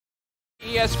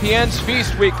ESPN's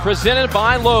Feast Week presented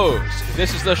by Lowe's.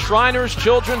 This is the Shriners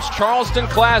Children's Charleston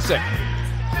Classic.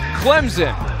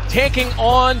 Clemson taking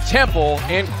on Temple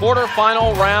in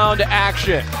quarterfinal round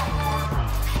action.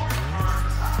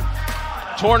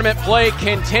 Tournament play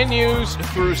continues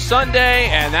through Sunday,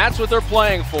 and that's what they're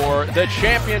playing for, the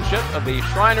championship of the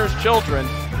Shriners Children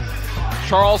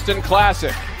Charleston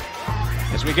Classic.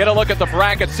 As we get a look at the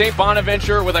bracket, St.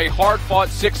 Bonaventure with a hard-fought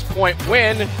 6-point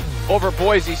win over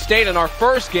Boise State in our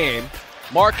first game.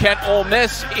 Marquette, Ole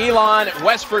Miss, Elon,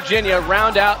 West Virginia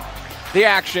round out the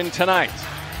action tonight.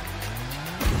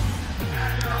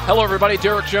 Hello everybody,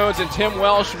 Derek Jones and Tim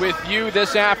Welsh with you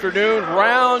this afternoon.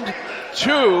 Round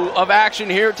 2 of action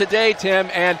here today, Tim,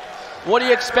 and what do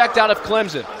you expect out of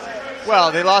Clemson?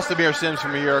 Well, they lost Amir Sims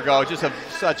from a year ago, just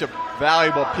such a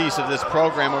valuable piece of this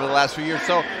program over the last few years.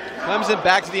 So Clemson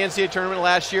back to the NCAA tournament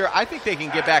last year. I think they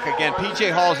can get back again.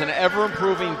 P.J. Hall is an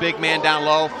ever-improving big man down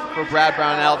low for Brad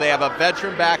Brownell. They have a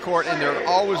veteran backcourt, and they're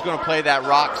always going to play that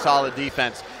rock-solid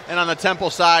defense. And on the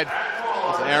Temple side,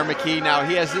 it's Aaron McKee. Now,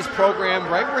 he has this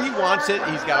program right where he wants it.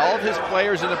 He's got all of his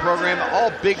players in the program,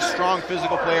 all big, strong,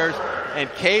 physical players.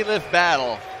 And K-Lift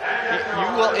Battle,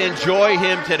 you will enjoy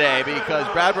him today because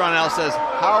Brad Brownell says,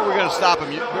 how are we going to stop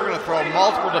him? We're going to throw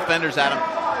multiple defenders at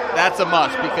him. That's a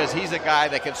must because he's a guy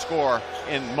that can score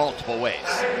in multiple ways.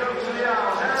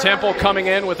 Temple coming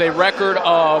in with a record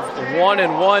of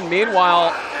 1-1.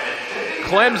 Meanwhile,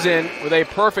 Clemson with a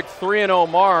perfect 3-0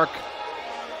 mark.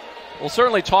 We'll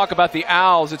certainly talk about the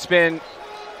Owls. It's been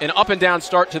an up and down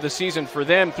start to the season for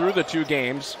them through the 2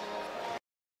 games.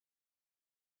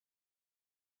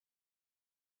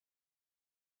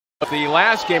 The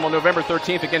last game on November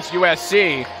 13th against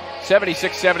USC,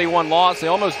 76-71 loss. They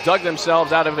almost dug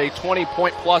themselves out of a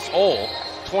 20-point-plus hole,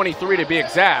 23 to be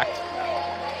exact.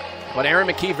 But Aaron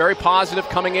McKee very positive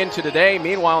coming into today.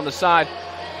 Meanwhile, on the side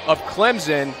of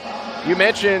Clemson, you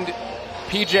mentioned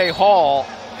P.J. Hall.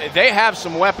 They have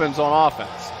some weapons on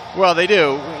offense. Well, they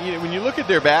do. When you look at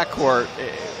their backcourt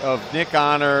of Nick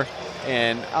Honor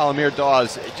and Alamir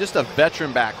Dawes, just a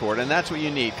veteran backcourt, and that's what you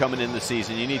need coming in the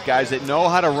season. You need guys that know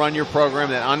how to run your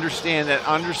program, that understand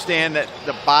that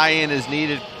the buy-in is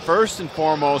needed first and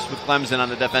foremost with Clemson on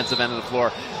the defensive end of the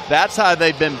floor. That's how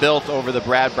they've been built over the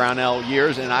Brad Brownell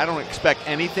years, and I don't expect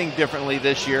anything differently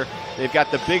this year. They've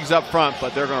got the bigs up front,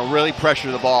 but they're going to really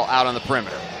pressure the ball out on the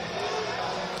perimeter.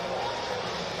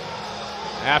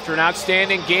 After an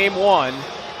outstanding Game 1,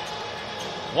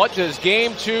 what does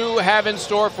Game 2 have in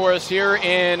store for us here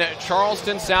in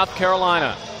Charleston, South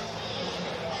Carolina?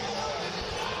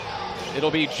 It'll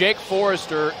be Jake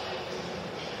Forrester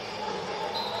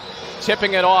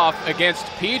tipping it off against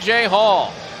P.J.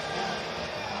 Hall.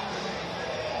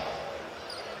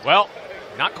 Well,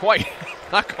 not quite.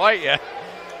 Not quite yet.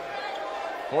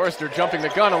 Forrester jumping the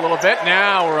gun a little bit.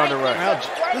 Now we're on the run. Well,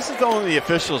 this is only the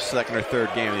official second or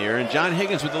third game of the year, and John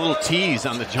Higgins with a little tease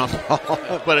on the jump ball.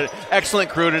 But an excellent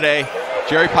crew today.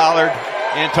 Jerry Pollard,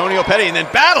 Antonio Petty, and then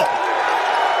Battle.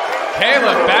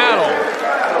 Caleb Battle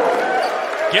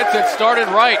gets it started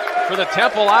right for the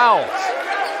Temple Owls.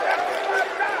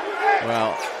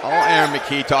 Well, all Aaron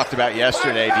McKee talked about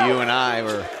yesterday to you and I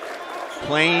were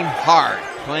playing hard,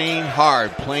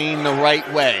 playing the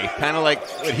right way. Kind of like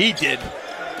what he did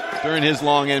during his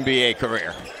long NBA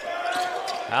career.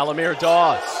 Alamir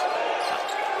Dawes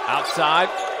outside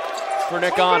for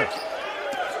Nick Honor.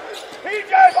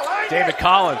 David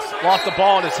Collins lost the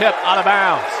ball on his hip, out of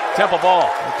bounds. Temple ball.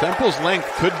 Well, Temple's length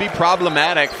could be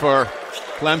problematic for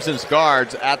Clemson's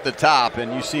guards at the top,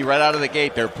 and you see right out of the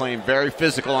gate they're playing very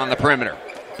physical on the perimeter.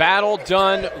 Battle,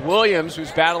 Dunn, Williams,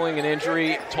 who's battling an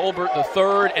injury, Tolbert the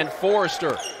third, and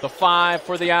Forrester, the 5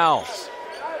 for the Owls.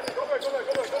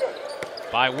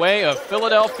 By way of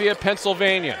Philadelphia,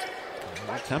 Pennsylvania.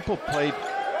 Temple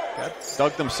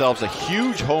dug themselves a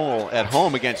huge hole at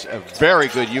home against a very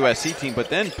good USC team, but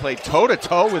then played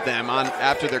toe-to-toe with them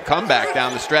after their comeback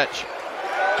down the stretch,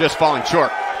 just falling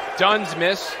short. Dunn's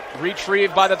miss,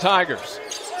 retrieved by the Tigers.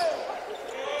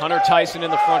 Hunter Tyson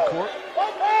in the front court.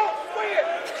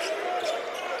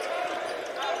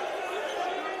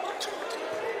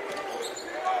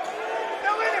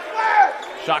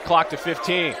 Shot clock to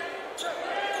 15.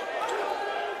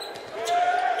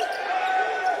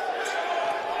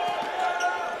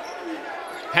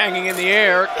 Hanging in the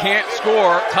air, can't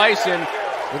score. Tyson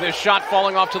with his shot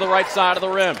falling off to the right side of the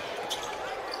rim.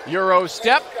 Euro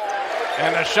step,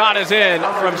 and the shot is in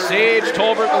from Sage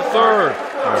Tolbert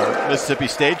III. Mississippi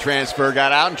State transfer,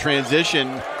 got out in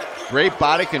transition. Great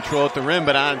body control at the rim,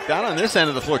 but down on this end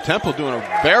of the floor, Temple doing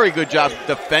a very good job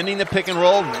defending the pick and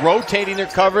roll, rotating their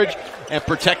coverage, and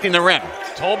protecting the rim.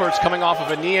 Tolbert's coming off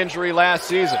of a knee injury last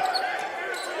season.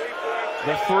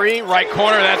 The three, right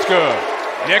corner, that's good.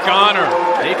 Nick Honor,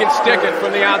 he can stick it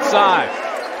from the outside.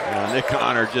 Nick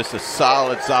Honor, just a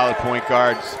solid point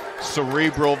guard.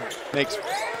 Cerebral, makes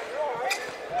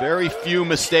very few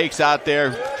mistakes out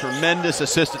there. Tremendous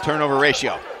assist-to-turnover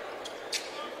ratio.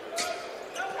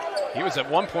 He was at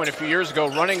one point a few years ago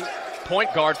running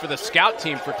point guard for the scout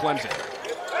team for Clemson.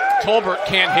 Tolbert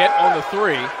can't hit on the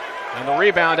three, and the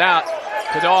rebound out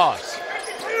to Dawes.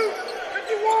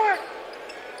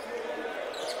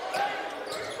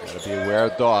 Got to be aware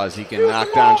of Dawes. He can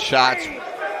knock down shots.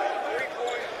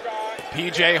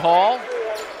 P.J. Hall,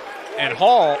 and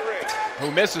Hall,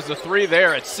 who misses the three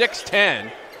there at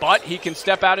 6'10", but he can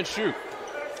step out and shoot.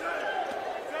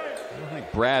 I don't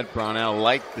think Brad Brownell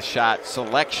liked the shot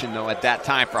selection, though, at that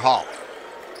time for Hall.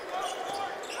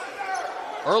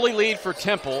 Early lead for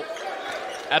Temple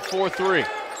at 4-3.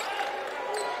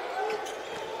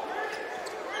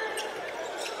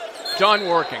 Dunn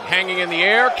working, hanging in the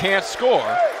air, can't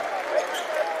score.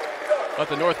 But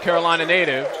the North Carolina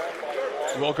native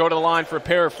will go to the line for a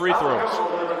pair of free throws.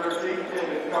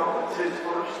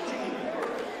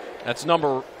 That's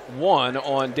number 1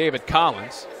 on David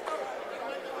Collins.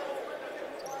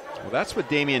 Well, that's what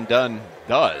Damian Dunn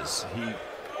does. He's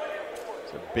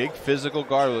a big physical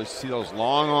guard. You see those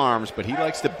long arms, but he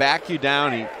likes to back you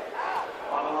down. He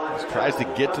just tries to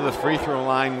get to the free throw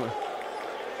line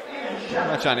pretty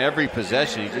much on every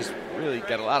possession. He just really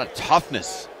got a lot of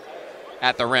toughness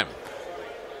at the rim.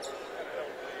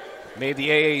 Made the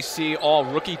AAC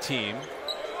all-rookie team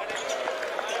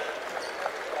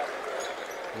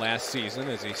last season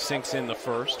as he sinks in the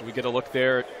first. We get a look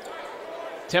there at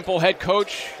Temple head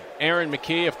coach Aaron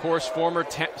McKee, of course, former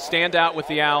standout with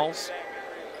the Owls.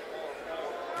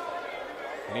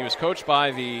 And he was coached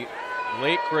by the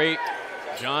late, great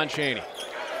John Chaney.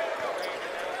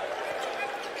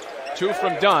 2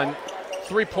 from Dunn,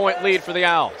 3-point lead for the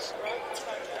Owls.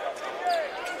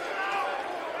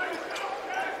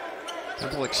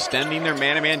 Temple extending their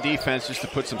man-to-man defense just to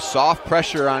put some soft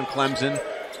pressure on Clemson,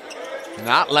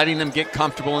 not letting them get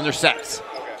comfortable in their sets.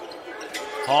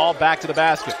 Hall back to the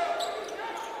basket.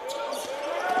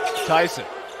 Tyson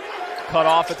cut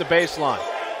off at the baseline.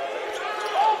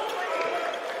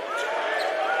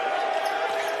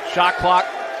 Shot clock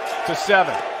to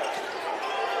 7.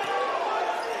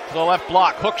 To the left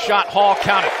block, hook shot, Hall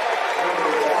counted.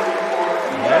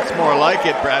 That's more like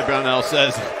it, Brad Brownell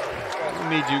says.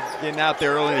 We need you getting out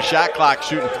there early in the shot clock,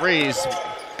 shooting threes.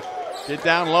 Get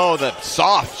down low, the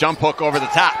soft jump hook over the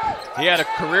top. He had a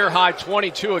career-high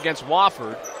 22 against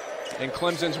Wofford in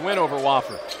Clemson's win over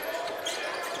Wofford.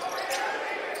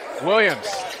 Williams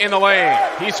in the lane,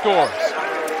 he scores.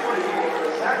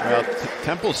 Well,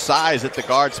 Temple's size at the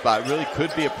guard spot really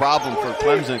could be a problem for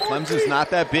Clemson. Clemson's not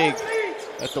that big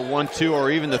at the 1-2 or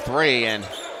even the 3, and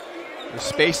there's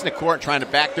space in the court trying to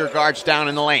back their guards down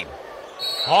in the lane.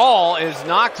 Hall is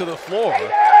knocked to the floor.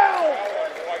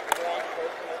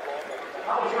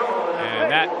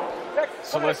 And that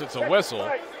solicits a whistle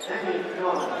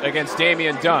against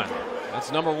Damian Dunn.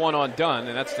 That's number 1 on Dunn,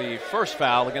 and that's the first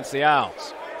foul against the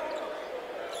Owls.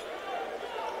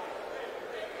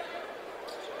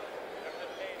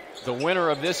 The winner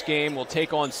of this game will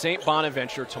take on St.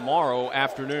 Bonaventure tomorrow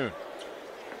afternoon.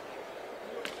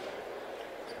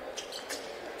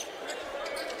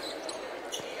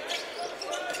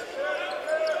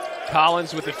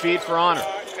 Collins with the feed for Honor,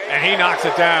 and he knocks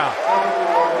it down.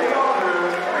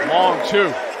 Long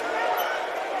 2.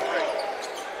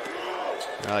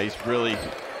 He's really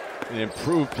an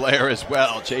improved player as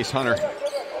well. Chase Hunter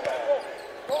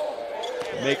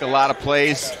make a lot of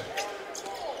plays.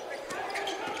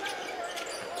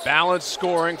 Balanced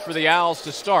scoring for the Owls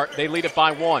to start. They lead it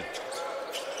by 1.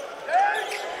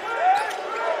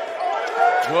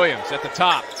 Williams at the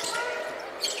top.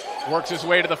 Works his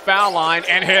way to the foul line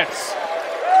and hits.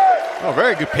 Oh,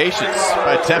 very good patience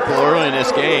by Temple early in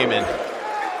this game. And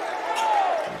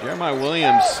Jeremiah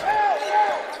Williams,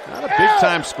 not a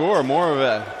big-time scorer, more of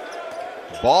a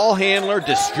ball handler,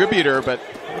 distributor, but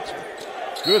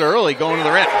it's good early going to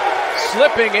the rim.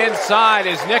 Slipping inside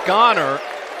is Nick Honor,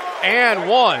 and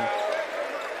 1.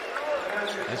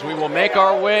 As we will make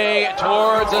our way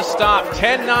towards a stop.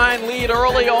 10-9 lead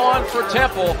early on for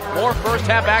Temple. More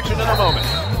first-half action in a moment.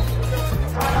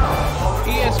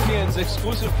 ESPN's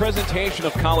exclusive presentation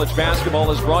of college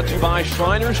basketball is brought to you by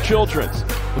Shriners Children's,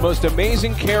 the most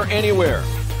amazing care anywhere.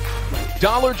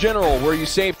 Dollar General, where you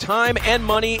save time and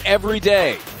money every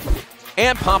day.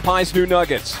 And Popeye's new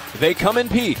nuggets. They come in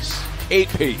peace.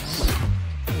 8-piece.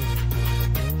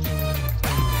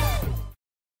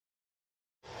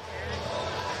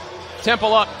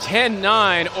 Temple up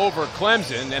 10-9 over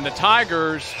Clemson, and the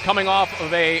Tigers coming off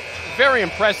of a very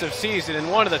impressive season in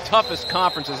one of the toughest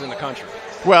conferences in the country.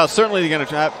 Well, certainly they're going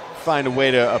to try to find a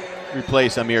way to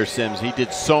replace Amir Sims. He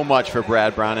did so much for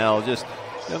Brad Brownell. Just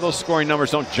those scoring numbers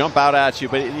don't jump out at you,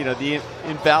 but the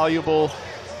invaluable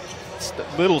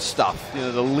little stuff,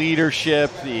 the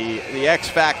leadership, the X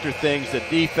factor things, the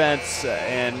defense,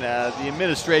 and the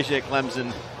administration at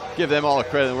Clemson. Give them all the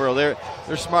credit in the world.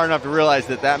 They're smart enough to realize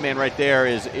that man right there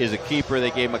is a keeper.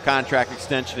 They gave him a contract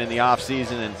extension in the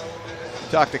offseason, and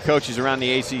talked to coaches around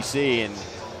the ACC, and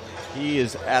he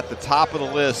is at the top of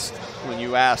the list when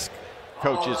you ask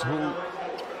coaches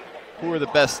who are the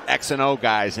best X and O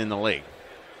guys in the league.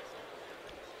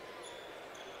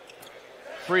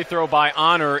 Free throw by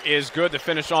Honor is good to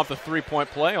finish off the three-point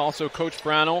play. Also, Coach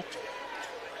Brownell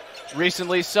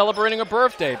recently celebrating a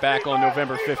birthday back on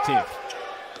November 15th.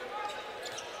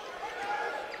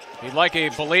 He'd like a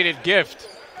belated gift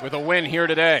with a win here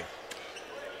today.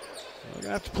 They're going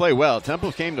to have to play well.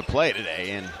 Temple came to play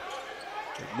today, and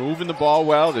they're moving the ball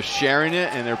well. They're sharing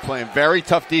it, and they're playing very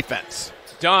tough defense.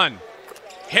 Dunn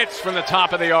hits from the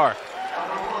top of the arc.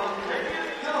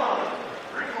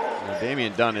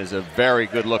 Damian Dunn is a very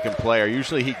good-looking player.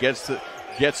 Usually he gets to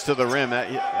the rim.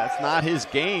 That's not his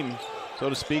game, so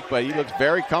to speak, but he looks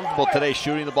very comfortable today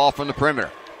shooting the ball from the perimeter.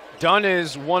 Dunn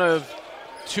is one of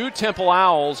 2 Temple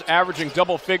Owls averaging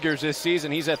double figures this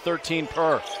season. He's at 13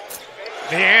 per.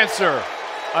 The answer,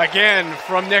 again,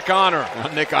 from Nick Honor.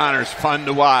 Well, Nick Honor's fun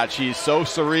to watch. He's so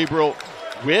cerebral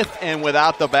with and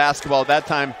without the basketball. That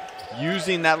time,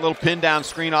 using that little pin-down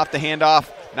screen off the handoff,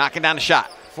 knocking down a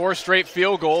shot. 4 straight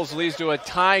field goals leads to a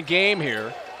tie game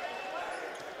here.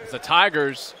 The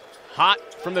Tigers hot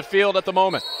from the field at the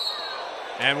moment.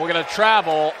 And we're going to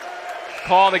travel,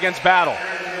 called against Battle.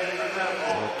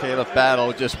 Well, Caleb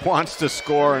Battle just wants to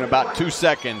score in about 2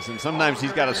 seconds, and sometimes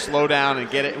he's got to slow down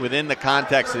and get it within the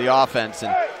context of the offense.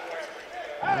 And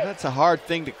that's a hard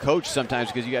thing to coach sometimes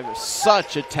because you have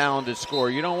such a talented scorer.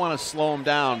 You don't want to slow him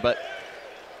down, but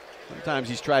sometimes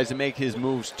he tries to make his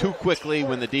moves too quickly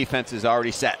when the defense is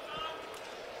already set.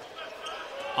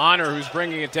 Honor, who's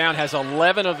bringing it down, has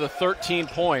 11 of the 13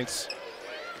 points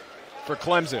for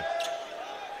Clemson.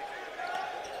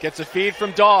 Gets a feed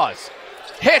from Dawes.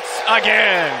 Hits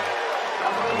again.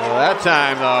 Well, that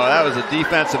time, though, that was a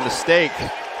defensive mistake.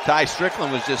 Ty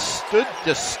Strickland was just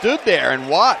stood there and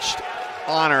watched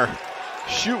Honor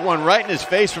shoot one right in his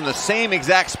face from the same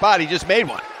exact spot he just made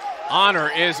one.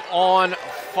 Honor is on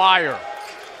fire.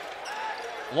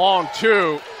 Long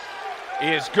 2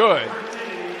 is good.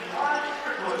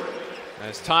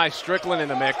 As Ty Strickland in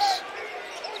the mix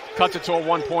cuts it to a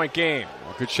 1-point game.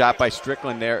 Well, good shot by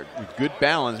Strickland there. Good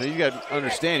balance. You got to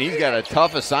understand, he's got a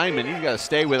tough assignment. He's got to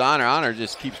stay with Honor. Honor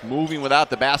just keeps moving without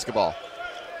the basketball.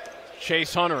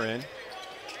 Chase Hunter in.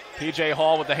 P.J.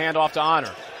 Hall with the handoff to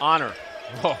Honor. Honor.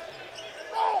 Whoa.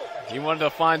 He wanted to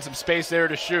find some space there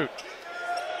to shoot.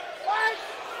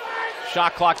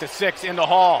 Shot clock to 6 into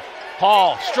Hall.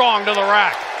 Hall strong to the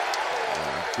rack.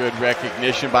 Good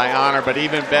recognition by Honor, but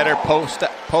even better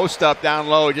post up down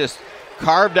low. Just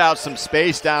carved out some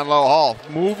space down low. Hall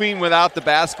moving without the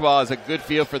basketball is a good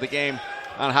feel for the game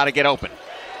on how to get open.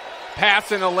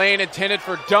 Pass in the lane intended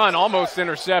for Dunn, almost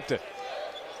intercepted.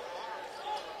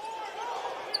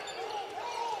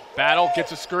 Battle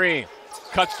gets a screen.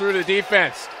 Cuts through the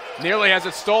defense. Nearly has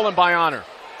it stolen by Honor.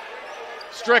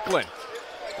 Strickland.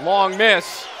 Long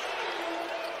miss.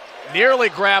 Nearly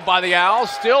grabbed by the Owls.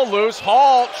 Still loose.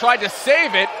 Hall tried to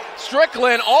save it.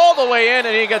 Strickland all the way in,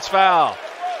 and he gets fouled.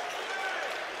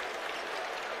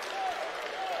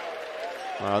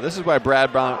 Well, this is why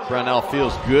Brad Brownell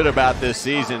feels good about this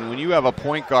season. When you have a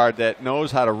point guard that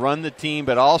knows how to run the team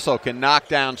but also can knock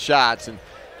down shots. And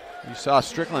you saw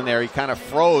Strickland there. He kind of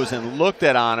froze and looked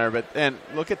at Honor, but then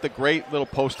look at the great little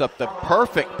post up, the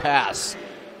perfect pass.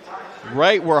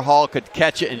 Right where Hall could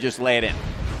catch it and just lay it in.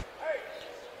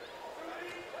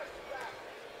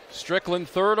 Strickland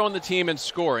third on the team in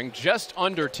scoring, just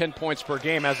under 10 points per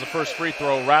game as the first free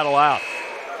throw rattle out.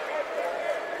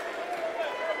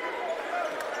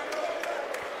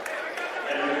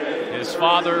 His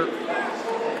father,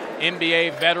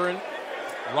 NBA veteran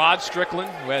Rod Strickland,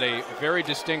 who had a very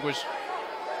distinguished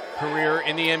career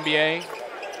in the NBA.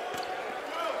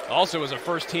 Also was a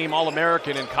first-team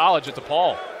All-American in college at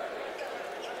DePaul.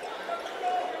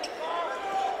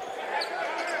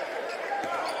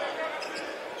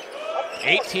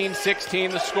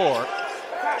 (18-16) the score.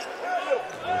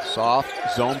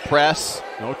 Soft zone press,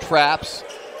 no traps.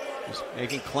 Just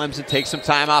making Clemson take some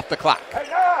time off the clock.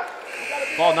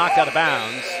 Ball knocked out of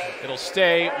bounds. It'll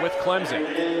stay with Clemson.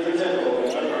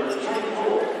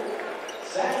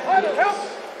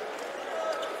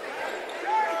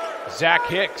 Zach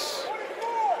Hicks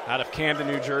out of Camden,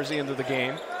 New Jersey, into the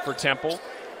game for Temple.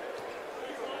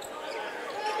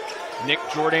 Nick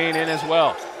Jourdain in as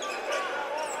well.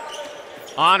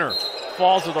 Honor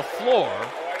falls to the floor,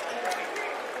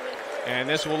 and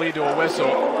this will lead to a whistle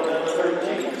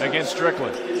against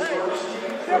Strickland.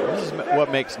 This is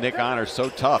what makes Nick Honor so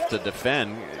tough to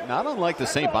defend. Not unlike the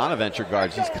St. Bonaventure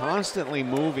guards, he's constantly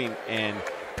moving, and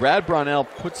Brad Brownell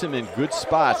puts him in good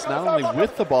spots, not only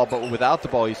with the ball but without the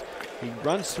ball. He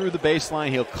runs through the baseline,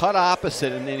 he'll cut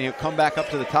opposite, and then he'll come back up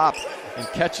to the top and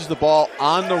catches the ball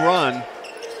on the run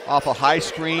off a high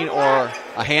screen or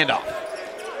a handoff.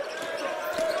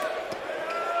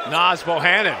 Naz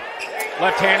Bohannon,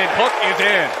 left-handed hook is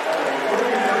in.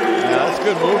 Yeah, that's a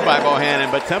good move by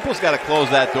Bohannon, but Temple's got to close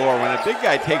that door. When a big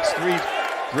guy takes 3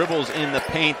 dribbles in the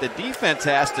paint, the defense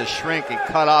has to shrink and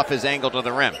cut off his angle to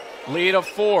the rim. Lead of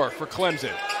 4 for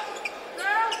Clemson.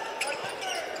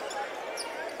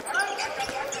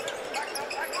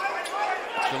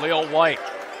 Jaleel White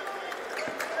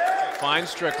finds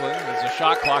Strickland. There's a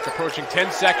shot clock approaching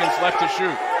 10 seconds left to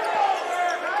shoot.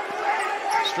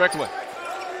 Strickland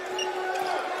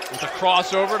with a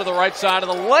crossover to the right side of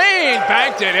the lane,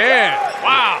 banked it in.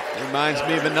 Wow. Reminds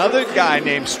me of another guy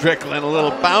named Strickland, a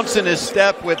little bounce in his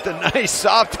step with the nice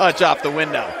soft touch off the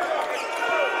window.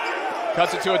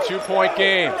 Cuts it to a 2-point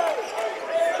game.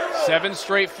 7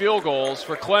 straight field goals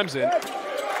for Clemson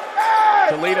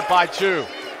to lead it by 2.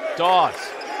 Dawes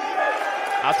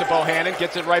out to Bohannon,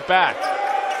 gets it right back.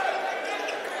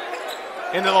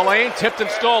 Into the lane, tipped and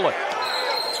stolen.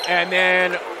 And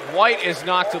then White is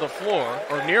knocked to the floor,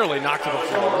 or nearly knocked to the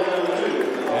floor.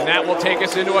 And that will take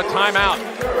us into a timeout.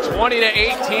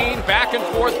 20-18, back and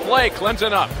forth play,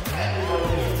 Clemson up.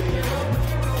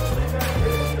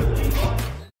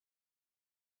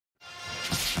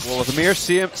 Well, with Amir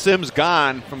Sims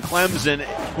gone from Clemson,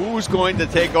 who's going to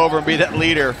take over and be that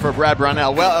leader for Brad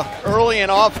Brownell? Well, early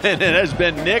and often it has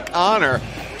been Nick Honor,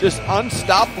 just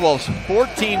unstoppable.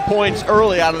 14 points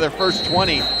early out of their first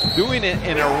 20, doing it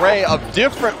in an array of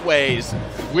different ways,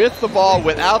 with the ball,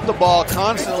 without the ball,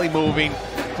 constantly moving.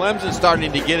 Clemson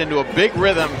starting to get into a big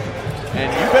rhythm,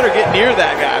 and you better get near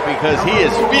that guy because he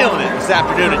is feeling it this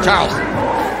afternoon in Charleston.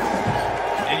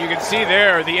 You can see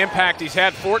there the impact he's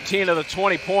had. 14 of the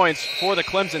 20 points for the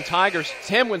Clemson Tigers.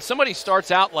 Tim, when somebody starts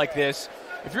out like this,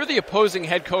 if you're the opposing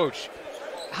head coach,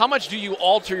 how much do you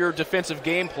alter your defensive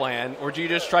game plan, or do you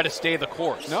just try to stay the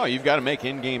course? No, you've got to make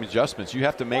in-game adjustments. You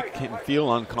have to make him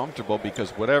feel uncomfortable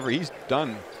because whatever he's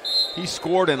done, he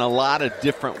scored in a lot of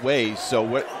different ways. So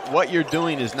what you're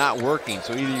doing is not working.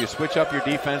 So either you switch up your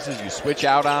defenses, you switch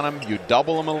out on him, you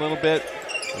double him a little bit,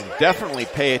 and definitely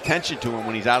pay attention to him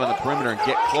when he's out on the perimeter and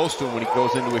get close to him when he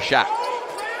goes into a shot.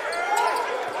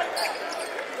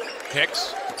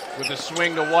 Hicks with a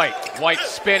swing to White. White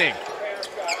spinning.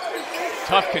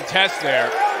 Tough contest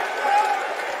there.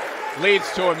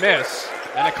 Leads to a miss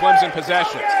and a Clemson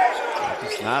possession.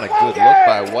 Just not a good look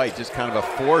by White, just kind of a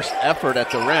forced effort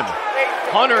at the rim.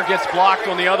 Hunter gets blocked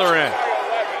on the other end.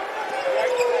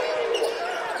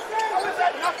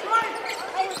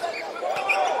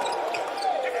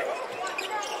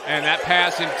 And that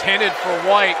pass intended for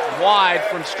White, wide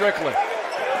from Strickland.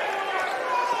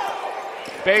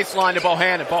 Baseline to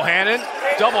Bohannon. Bohannon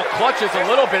double clutches a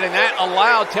little bit, and that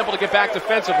allowed Temple to get back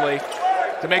defensively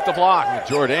to make the block.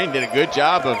 Jourdain did a good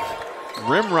job of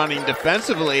rim running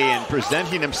defensively and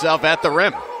presenting himself at the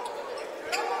rim.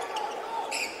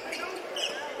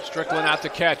 Strickland out to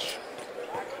catch.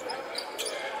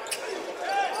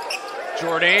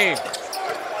 Jourdain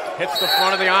hits the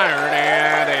front of the iron,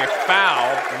 and a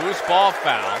foul, loose ball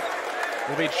foul,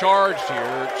 will be charged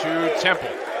here to Temple.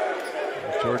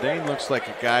 Jourdain looks like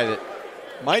a guy that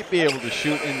might be able to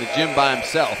shoot in the gym by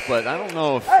himself, but I don't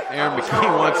know if Aaron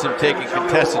McKee wants him taking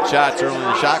contested shots early in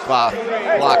the shot clock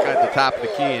at the top of the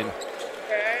key, and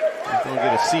he's going to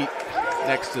get a seat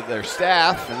next to their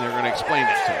staff, and they're going to explain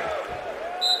that to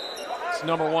him. It's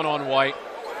number 1 on White.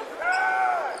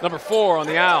 Number 4 on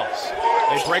the Owls.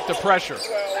 They break the pressure.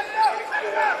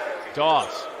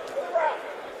 Dawes.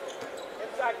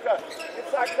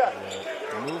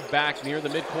 Move back near the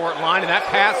midcourt line, and that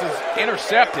pass is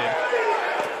intercepted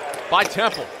by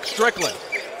Temple. Strickland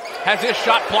has his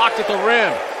shot blocked at the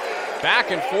rim.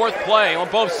 Back and forth play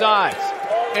on both sides.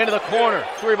 Into the corner,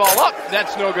 3-ball up,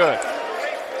 that's no good.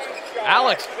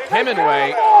 Alex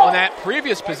Hemingway on that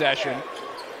previous possession,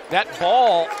 that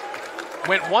ball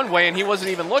went one way and he wasn't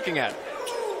even looking at it.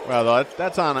 Well,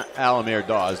 that's on Alamir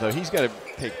Dawes, though. He's got to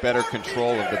take better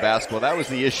control of the basketball. That was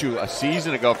the issue a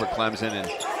season ago for Clemson, and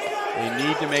they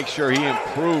need to make sure he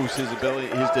improves his ability,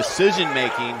 his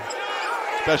decision-making,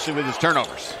 especially with his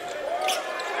turnovers.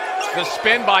 The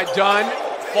spin by Dunn,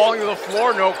 falling to the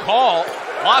floor, no call.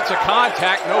 Lots of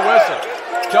contact, no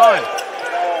whistle. Dunn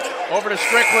over to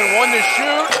Strickland, 1 to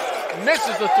shoot.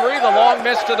 Misses the 3, the long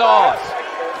miss to Dawes.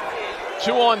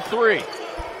 2 on 3.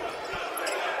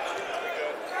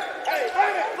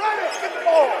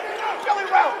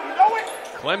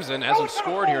 Clemson hasn't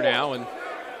scored here now in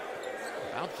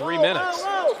about 3 minutes.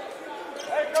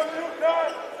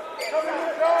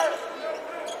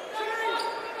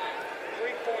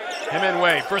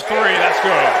 Hemingway for 3, that's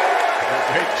good.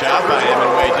 Great job by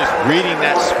Hemingway, just reading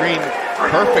that screen.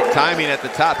 Perfect timing at the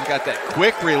top. He got that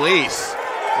quick release.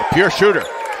 A pure shooter.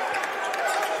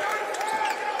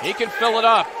 He can fill it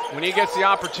up when he gets the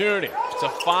opportunity. It's a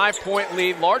 5-point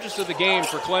lead, largest of the game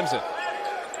for Clemson.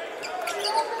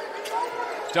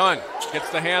 Dunn gets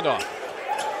the handoff.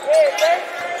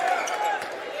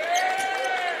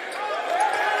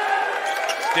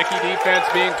 Sticky defense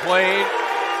being played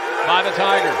by the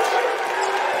Tigers.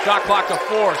 Shot clock to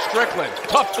 4. Strickland,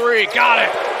 tough 3, got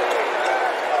it.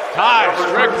 Ty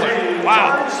Strickland,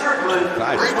 wow.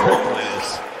 Ty Strickland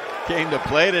came to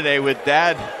play today with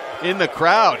Dad in the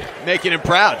crowd, making him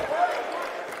proud.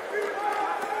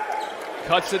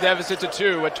 Cuts the deficit to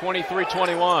 2 at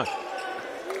 23-21.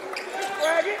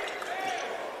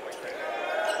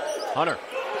 Hunter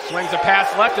swings a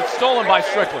pass left. It's stolen by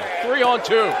Strickland. 3 on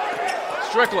 2.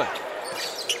 Strickland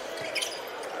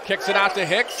kicks it out to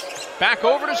Hicks. Back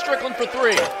over to Strickland for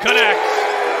 3. Connects.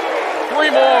 3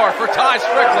 more for Ty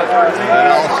Strickland. It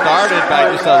all started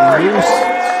by just a loose,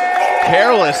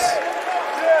 careless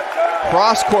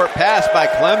cross-court pass by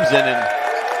Clemson, and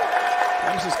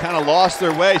Clemson's kind of lost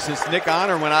their way since Nick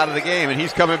Honor went out of the game, and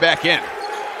he's coming back in.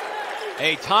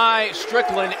 A Ty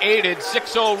Strickland aided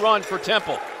 6-0 run for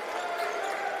Temple.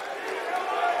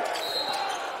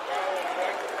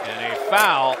 And a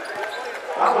foul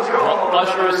will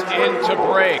usher us into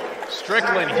break.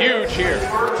 Strickland huge here.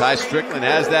 Ty Strickland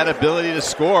has that ability to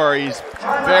score. He's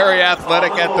very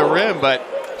athletic at the rim, but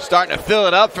starting to fill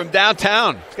it up from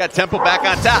downtown. He's got Temple back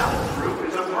on top.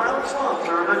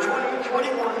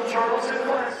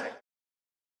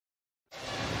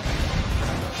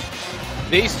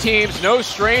 These teams, no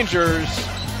strangers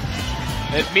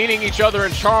at meeting each other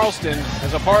in Charleston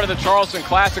as a part of the Charleston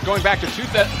Classic. Going back to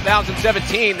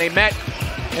 2017, they met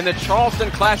in the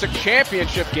Charleston Classic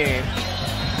Championship game.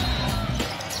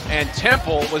 And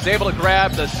Temple was able to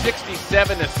grab the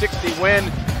 67-60 win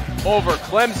over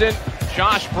Clemson.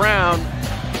 Josh Brown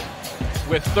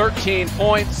with 13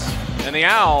 points, and the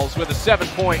Owls with a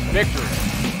 7-point victory.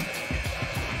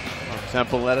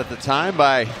 Temple led at the time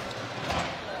by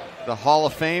the Hall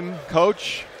of Fame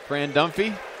coach, Fran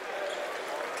Dunphy.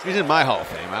 He's in my Hall of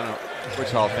Fame. I don't know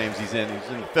which Hall of Fames he's in. He's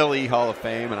in the Philly Hall of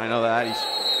Fame, and I know that. He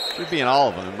should be in all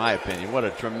of them, in my opinion. What a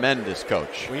tremendous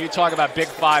coach. When you talk about Big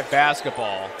 5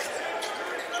 basketball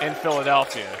in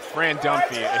Philadelphia, Fran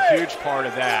Dunphy, a huge part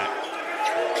of that.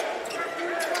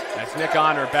 That's Nick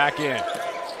Honor back in.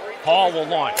 Hall will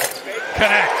launch.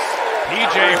 Connects.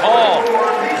 P.J. Hall.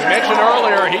 You mentioned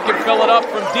earlier he can fill it up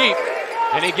from deep,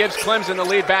 and he gives Clemson the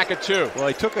lead back at 2. Well,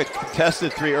 he took a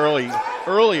contested 3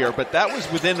 earlier, but that was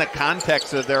within the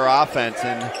context of their offense,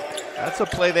 and that's a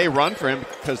play they run for him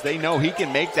because they know he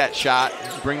can make that shot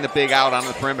and bring the big out on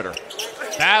the perimeter.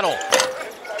 Battle.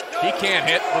 He can't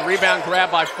hit. The rebound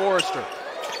grab by Forrester.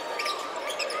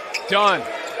 Dunn.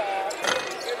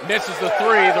 Misses the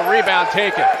 3. The rebound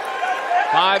taken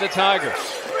by the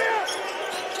Tigers.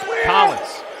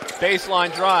 Collins.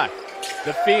 Baseline drive.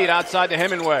 The feed outside to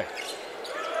Hemingway.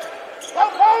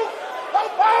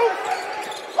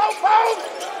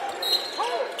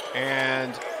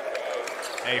 And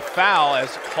a foul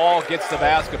as Hall gets the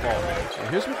basketball. Well,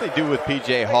 here's what they do with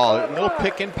P.J. Hall. A little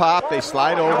pick and pop. They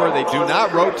slide over. They do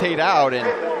not rotate out, and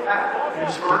he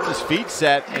just gets his feet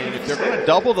set. And if they're going to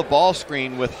double the ball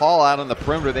screen with Hall out on the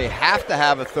perimeter, they have to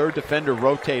have a third defender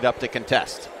rotate up to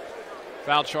contest.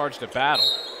 Foul charge to Battle.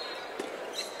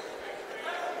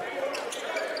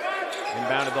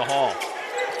 Inbounded to Hall.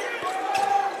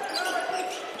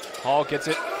 Hall gets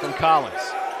it from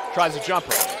Collins. Tries a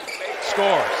jumper.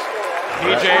 Scores.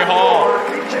 P.J. Hall.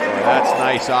 Oh, that's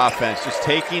nice offense. Just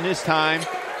taking his time,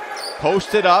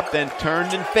 posted up, then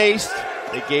turned and faced.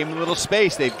 They gave him a little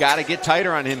space. They've got to get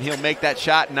tighter on him. He'll make that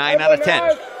shot 9 out of 10.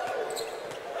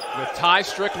 With Ty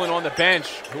Strickland on the bench,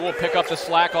 who will pick up the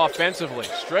slack offensively.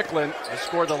 Strickland has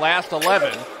scored the last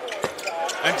 11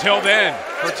 until then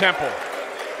for Temple.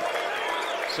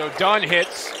 So Dunn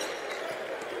hits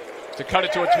to cut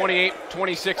it to a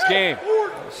 28-26 game.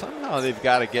 Somehow they've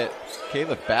got to get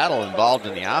Caleb Battle involved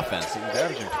in the offense. He's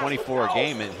averaging 24 a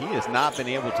game, and he has not been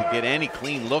able to get any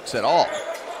clean looks at all.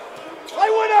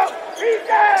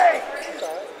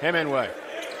 Hemingway.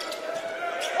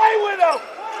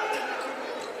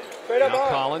 Now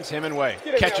Collins, Hemingway,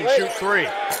 catch and shoot three.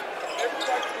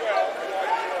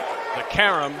 The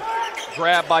carom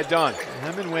grab by Dunn.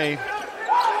 Hemingway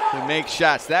can make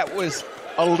shots. That was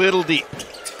a little deep.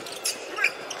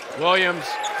 Williams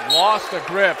lost the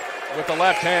grip with the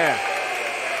left hand.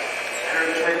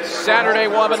 Saturday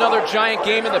we'll have another giant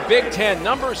game in the Big Ten.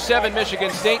 Number 7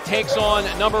 Michigan State takes on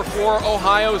number 4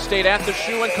 Ohio State at the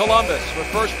Shoe in Columbus for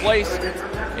first place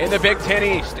in the Big Ten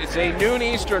East. It's a noon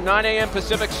Eastern, 9 a.m.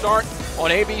 Pacific start on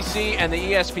ABC and the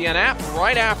ESPN app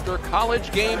right after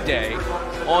College Game Day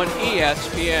on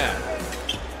ESPN.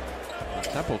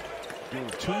 Temple doing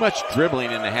too much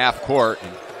dribbling in the half court.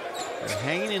 And they're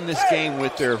hanging in this game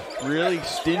with their really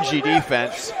stingy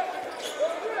defense.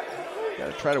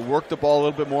 Got to try to work the ball a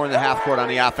little bit more in the half court on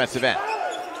the offensive end.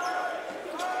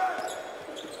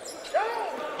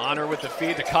 Honor with the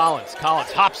feed to Collins.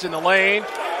 Collins hops in the lane,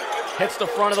 hits the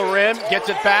front of the rim, gets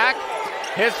it back.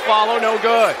 His follow, no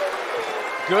good.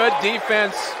 Good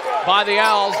defense by the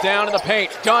Owls down in the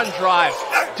paint. Dunn drives.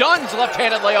 Dunn's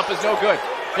left-handed layup is no good.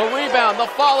 The rebound, the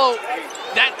follow,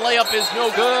 that layup is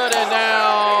no good, and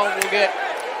now we'll get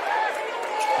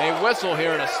a whistle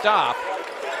here and a stop.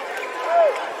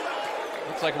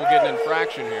 Looks like we'll get an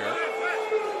infraction here.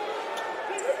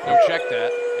 Go check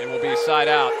that, and we'll be side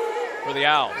out for the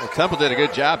Owls. Well, Temple did a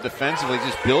good job defensively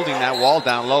just building that wall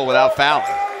down low without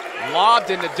fouling. Lobbed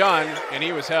into Dunn, and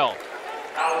he was held.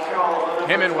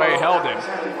 Hemingway held him. So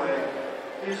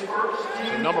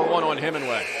number 1 on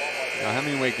Hemingway. Now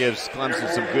Hemingway gives Clemson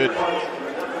some good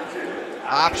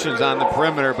options on the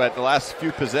perimeter, but the last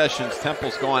few possessions,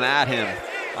 Temple's going at him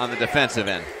on the defensive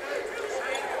end.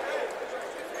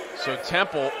 So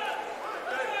Temple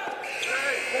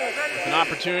with an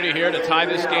opportunity here to tie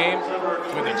this game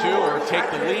with a 2 or take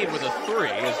the lead with a 3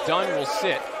 as Dunn will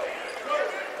sit.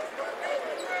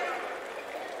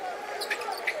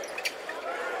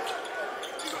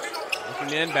 Looking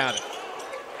to inbound it.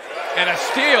 And a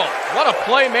steal. What a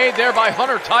play made there by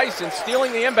Hunter Tyson,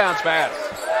 stealing the inbounds pass.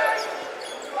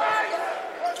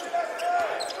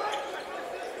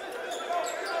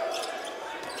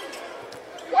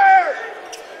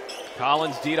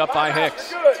 Collins D'd up by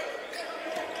Hicks.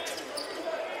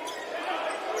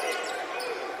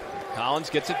 Collins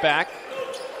gets it back.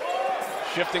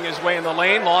 Shifting his way in the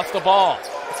lane, lost the ball.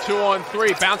 2 on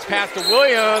 3, bounce pass to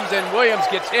Williams, and Williams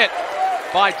gets hit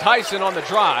by Tyson on the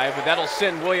drive, but that'll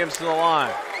send Williams to the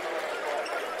line.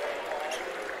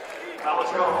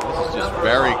 This is just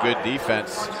very good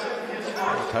defense.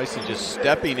 Tyson just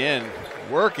stepping in,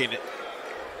 working it.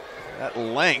 That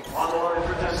length,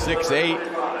 6'8",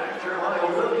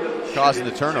 causing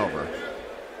the turnover.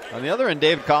 On the other end,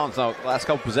 David Collins, now, last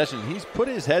couple possessions, he's put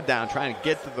his head down trying to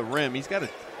get to the rim. He's got to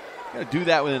do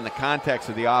that within the context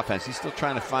of the offense. He's still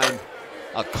trying to find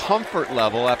a comfort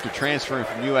level after transferring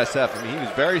from USF. I mean, he was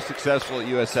very successful at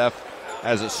USF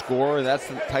as a scorer. That's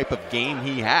the type of game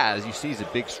he has. You see he's a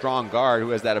big, strong guard who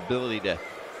has that ability to,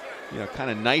 kind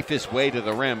of knife his way to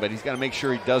the rim, but he's got to make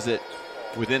sure he does it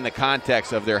within the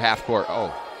context of their half court.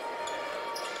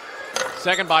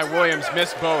 Second by Williams,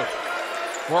 missed both.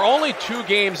 We're only 2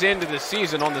 games into the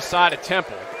season on the side of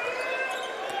Temple.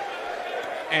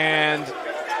 And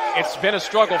it's been a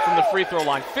struggle from the free throw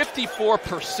line.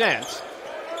 54%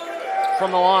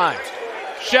 from the line.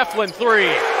 Shefflin 3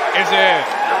 is in.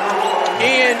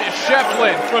 Ian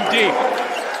Shefflin from deep.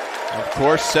 Of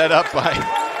course, set up by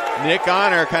Nick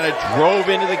Honor, kind of drove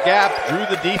into the gap, drew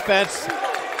the defense.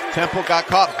 Temple got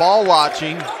caught ball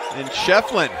watching, and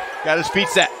Shefflin got his feet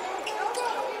set.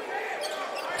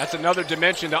 That's another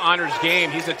dimension to Honor's game.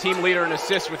 He's a team leader in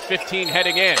assists with 15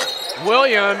 heading in.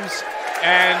 Williams,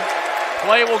 and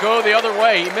play will go the other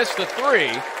way. He missed the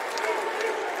 3.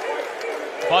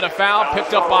 But a foul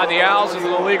picked up by the Owls and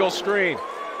an illegal screen.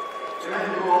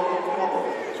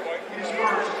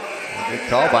 Good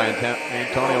call by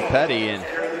Antonio Petty, and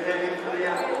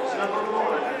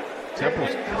Temple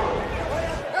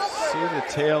see the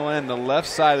tail end, the left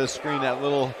side of the screen, that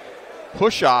little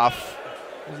push off.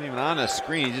 Wasn't even on the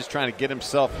screen, he's just trying to get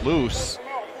himself loose.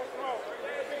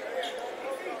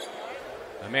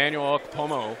 Emmanuel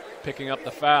Okpomo picking up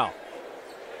the foul.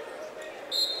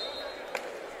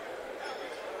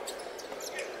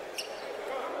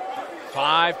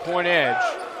 Five-point edge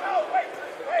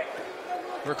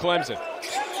for Clemson.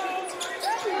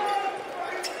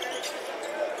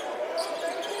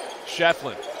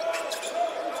 Shefflin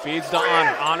feeds to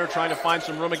Honor. Honor trying to find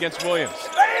some room against Williams.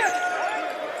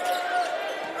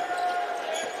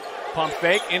 Pump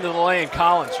fake into the lane.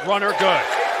 Collins, runner good.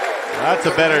 That's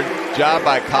a better job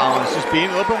by Collins, just being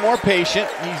a little bit more patient.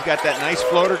 He's got that nice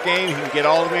floater game. He can get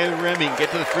all the way to the rim. He can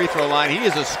get to the free throw line. He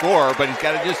is a scorer, but he's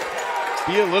got to just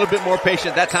be a little bit more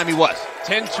patient. That time he was.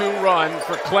 10-2 run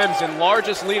for Clemson.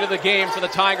 Largest lead of the game for the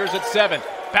Tigers at 7.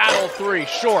 Battle 3,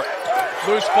 short.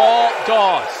 Loose ball,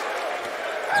 Dawes.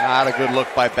 Not a good look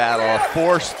by Battle. A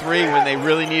forced 3 when they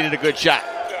really needed a good shot.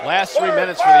 Last 3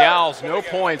 minutes for the Owls. No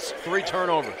points, 3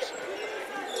 turnovers.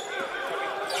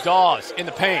 Dawes in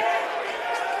the paint.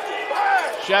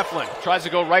 Shefflin tries to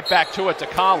go right back to it to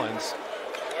Collins.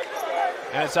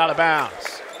 And it's out of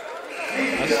bounds.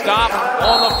 A stop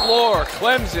on the floor.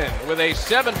 Clemson with a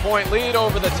 7-point lead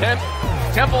over the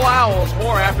Temple Owls.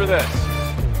 More after this.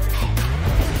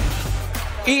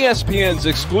 ESPN's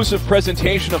exclusive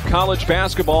presentation of college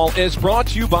basketball is brought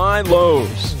to you by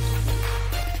Lowe's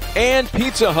and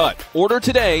Pizza Hut. Order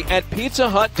today at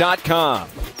pizzahut.com.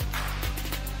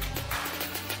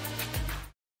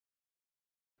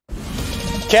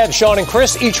 Kev, Sean, and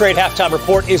Chris, E-Trade Halftime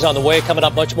Report is on the way. Coming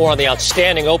up, much more on the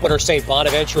outstanding opener, St.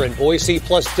 Bonaventure and Boise,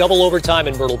 plus double overtime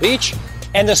in Myrtle Beach,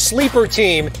 and the sleeper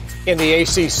team in the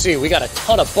ACC. We got a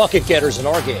ton of bucket getters in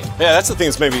our game. Yeah, that's the thing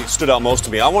that's maybe stood out most to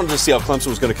me. I wanted to see how Clemson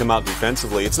was going to come out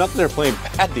defensively. It's not that they're playing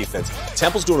bad defense.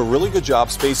 Temple's doing a really good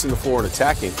job spacing the floor and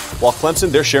attacking, while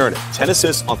Clemson, they're sharing it. 10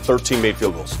 assists on 13 made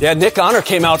field goals. Yeah, Nick Honor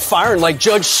came out firing like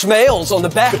Judge Smales on the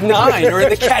back nine or in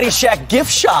the Caddyshack gift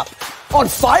shop. On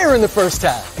fire in the first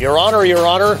half. Your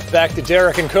Honor. Back to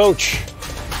Derek and Coach.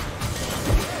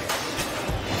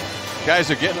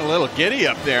 Guys are getting a little giddy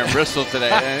up there in Bristol today.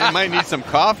 And they might need some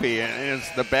coffee. And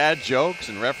it's the bad jokes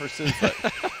and references, but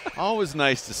always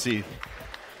nice to see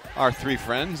our 3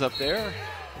 friends up there,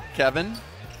 Kevin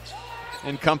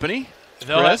and company.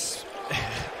 Chris.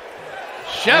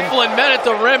 Shefflin met at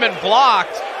the rim and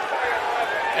blocked.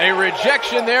 A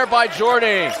rejection there by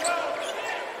Jordan.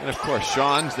 And, of course,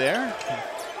 Sean's there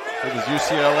with his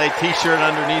UCLA T-shirt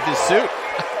underneath his suit.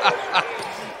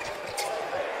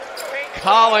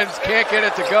 Collins can't get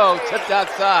it to go. Tipped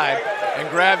outside and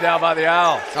grabbed out by the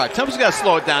Owls. All right, Temple's got to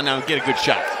slow it down now and get a good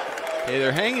shot. Okay,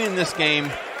 they're hanging in this game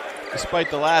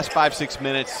despite the last 5-6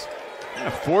 minutes, kind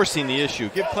of forcing the issue.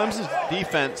 Give Clemson's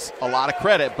defense a lot of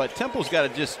credit, but Temple's got to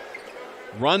just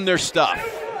run their stuff.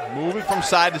 Move it from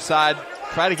side to side.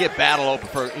 Try to get Battle open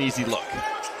for an easy look.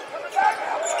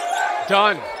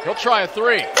 Dunn, he'll try a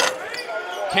 3.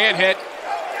 Can't hit.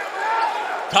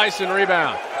 Tyson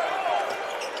rebound.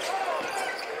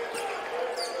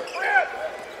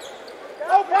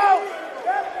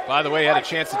 By the way, had a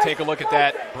chance to take a look at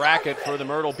that bracket for the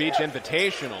Myrtle Beach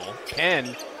Invitational.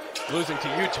 Penn losing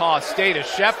to Utah State as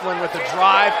Shefflin with the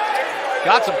drive.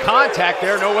 Got some contact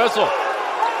there, no whistle.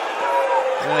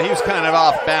 Yeah, he was kind of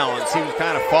off balance. He was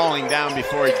kind of falling down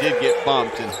before he did get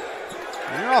bumped. And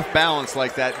when you're off balance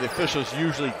like that, the officials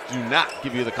usually do not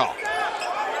give you the call.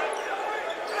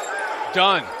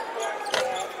 Dunn.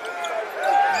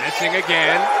 Missing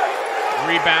again.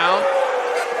 Rebound.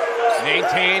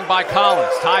 Maintained by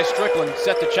Collins. Ty Strickland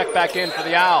set to check back in for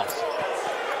the Owls.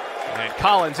 And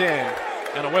Collins in,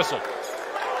 and a whistle.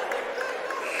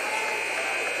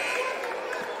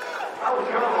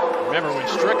 Remember, when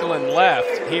Strickland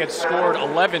left, he had scored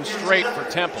 11 straight for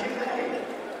Temple.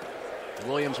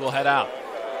 Williams will head out.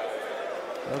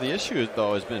 Well, the issue,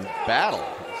 though, has been Battle.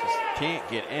 Just can't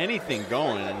get anything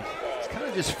going. And it's kind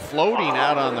of just floating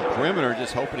out on the perimeter,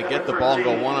 just hoping to get the ball and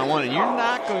go one-on-one. And you're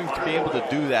not going to be able to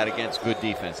do that against good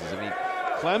defenses. I mean,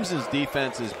 Clemson's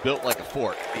defense is built like a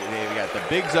fort. They've got the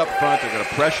bigs up front. They're going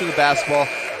to pressure the basketball.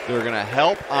 They're going to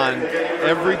help on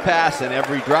every pass and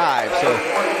every drive. So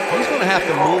he's going to have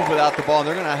to move without the ball, and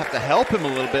they're going to have to help him a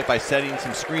little bit by setting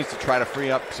some screens to try to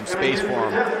free up some space for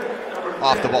him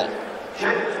off the ball.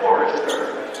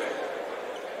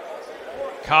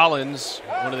 Collins,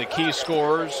 one of the key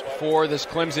scorers for this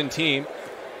Clemson team.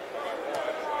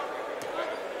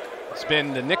 It's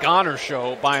been the Nick Honor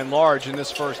show by and large in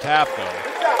this first half, though.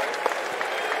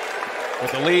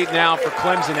 With the lead now for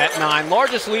Clemson at 9.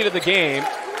 Largest lead of the game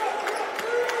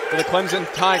for the Clemson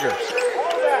Tigers.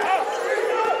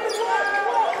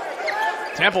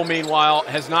 Temple, meanwhile,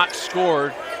 has not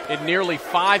scored in nearly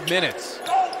 5 minutes.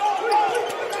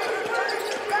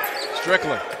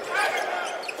 Strickland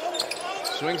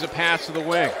swings a pass to the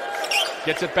wing.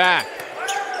 Gets it back.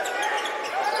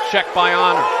 Checked by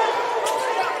Honor.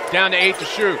 Down to 8 to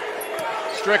shoot.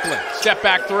 Strickland, step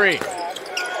back 3.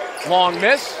 Long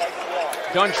miss.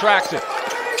 Dunn tracks it.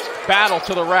 Battle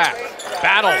to the rack.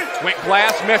 Battle went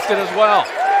glass, missed it as well.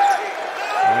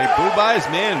 Well, he blew by his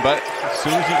man, but as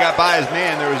soon as he got by his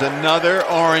man, there was another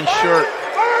orange shirt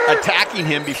attacking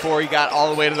him before he got all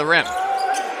the way to the rim.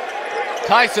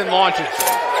 Tyson launches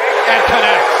and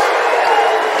connects.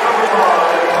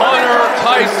 Hunter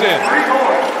Tyson,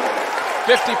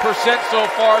 50% so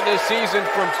far this season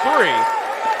from 3.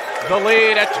 The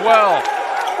lead at 12.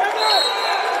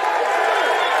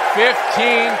 15-2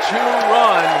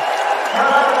 run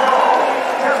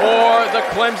for the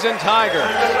Clemson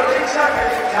Tigers.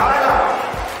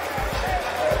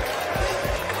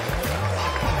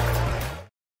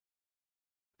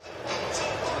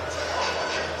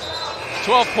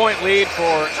 12-point lead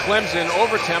for Clemson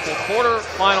over Temple.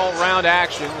 Quarter-final round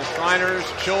action, the Shriners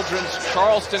Children's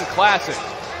Charleston Classic.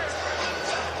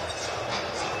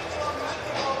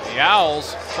 The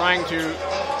Owls trying to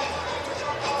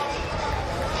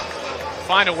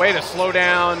find a way to slow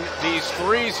down these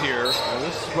threes here. Well,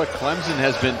 this is what Clemson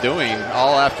has been doing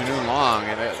all afternoon long,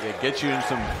 and they get you in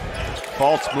some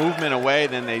false movement away,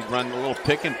 then they run a little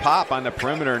pick and pop on the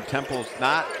perimeter, and Temple's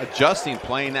not adjusting,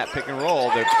 playing that pick and roll.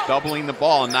 They're doubling the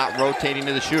ball and not rotating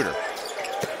to the shooter.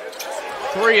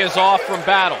 3 is off from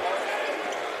Battle.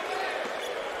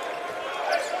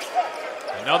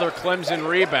 Another Clemson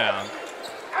rebound.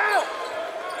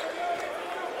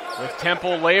 With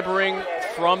Temple laboring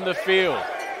from the field.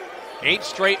 8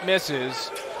 straight misses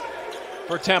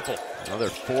for Temple. Another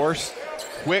forced,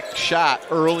 quick shot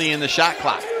early in the shot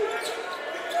clock.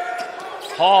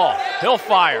 Hall, he'll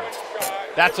fire.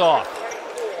 That's off.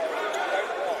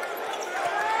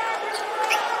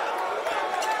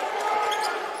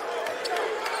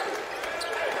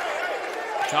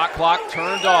 Shot clock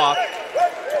turned off.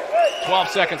 12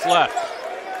 seconds left.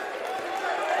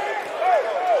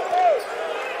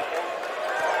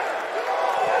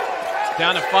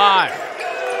 Down to 5.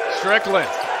 Strickland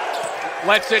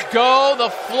lets it go. The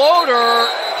floater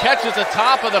catches the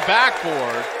top of the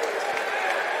backboard.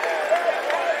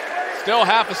 Still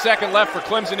half a second left for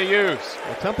Clemson to use.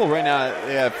 Well, Temple right now,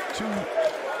 they have 2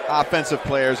 offensive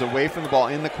players away from the ball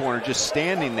in the corner, just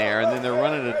standing there, and then they're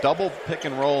running a double pick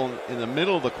and roll in the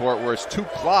middle of the court where it's too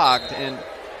clogged, and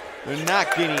they're not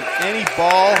getting any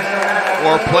ball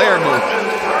or player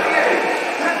movement.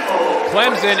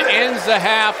 Clemson ends the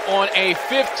half on a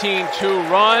 15-2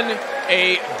 run.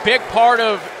 A big part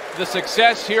of the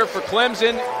success here for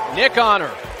Clemson, Nick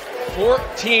Honor,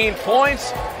 14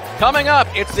 points. Coming up,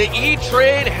 it's the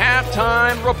E-Trade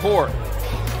halftime report.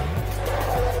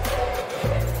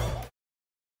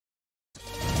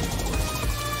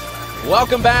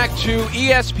 Welcome back to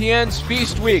ESPN's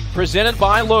Feast Week, presented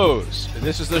by Lowe's.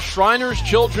 This is the Shriners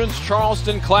Children's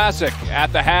Charleston Classic.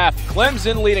 At the half,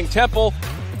 Clemson leading Temple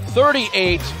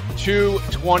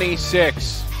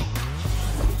 38-26.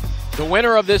 The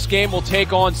winner of this game will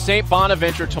take on St.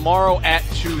 Bonaventure tomorrow at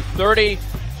 2:30.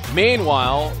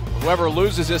 Meanwhile, whoever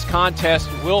loses this contest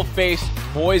will face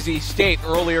Boise State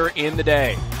earlier in the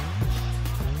day.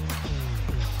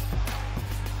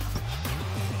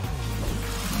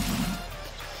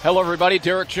 Hello, everybody.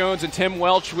 Derek Jones and Tim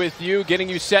Welch with you, getting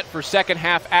you set for second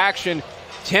half action.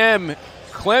 Tim,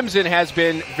 Clemson has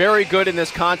been very good in this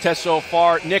contest so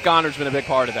far. Nick Honor's been a big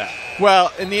part of that.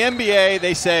 Well, in the NBA,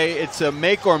 they say it's a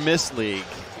make or miss league.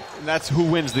 And that's who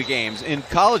wins the games. In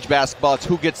college basketball, it's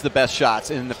who gets the best shots.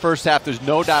 And in the first half, there's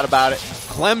no doubt about it.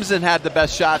 Clemson had the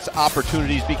best shots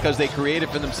opportunities because they created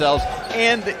for themselves,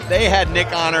 and they had Nick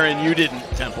Honor, and you didn't,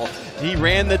 Temple. He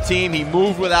ran the team. He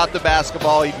moved without the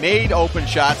basketball. He made open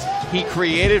shots. He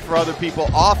created for other people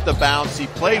off the bounce. He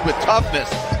played with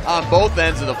toughness on both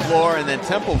ends of the floor, and then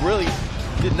Temple really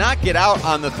did not get out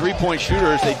on the three-point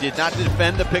shooters. They did not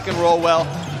defend the pick and roll well.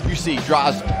 You see,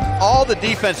 draws all the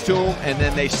defense to him, and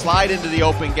then they slide into the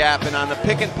open gap. And on the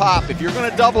pick and pop, if you're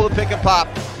going to double the pick and pop,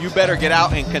 you better get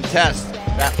out and contest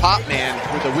that pop man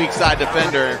with a weak side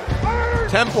defender.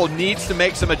 Temple needs to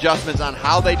make some adjustments on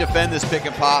how they defend this pick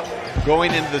and pop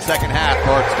going into the second half,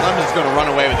 or Clemson's going to run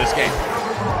away with this game.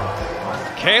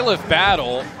 Caleb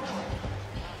Battle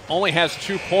only has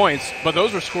 2 points, but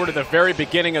those were scored at the very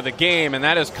beginning of the game, and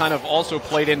that has kind of also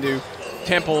played into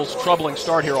Temple's troubling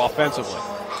start here offensively.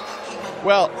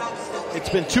 Well, it's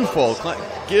been twofold.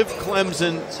 Give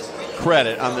Clemson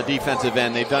credit on the defensive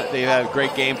end. They've had a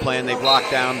great game plan. They've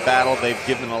locked down Battle. They've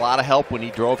given a lot of help when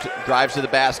he drives to the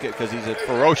basket because he's a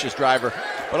ferocious driver.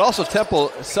 But also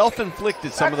Temple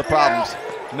self-inflicted some of the problems.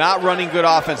 Not running good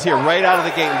offense here right out of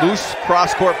the gate. Loose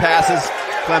cross-court passes.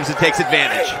 Clemson takes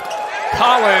advantage.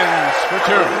 Collins for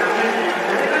 2.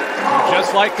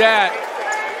 Just like that,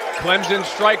 Clemson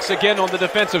strikes again on the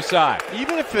defensive side.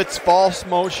 Even if it's false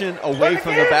motion away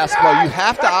from the basketball, you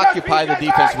have to occupy the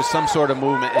defense with some sort of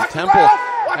movement. And Temple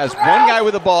has one guy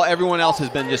with the ball. Everyone else has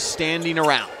been just standing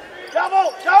around.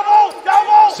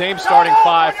 Same starting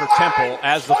 5 for Temple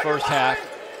as the first half.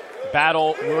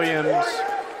 Battle, Williams,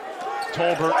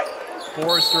 Tolbert,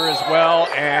 Forrester as well,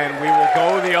 and we will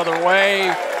go the other way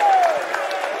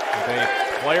with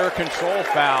a player control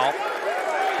foul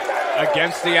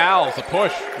against the Owls. A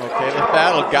push. Okay, the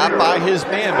battle got by his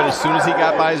man, but as soon as he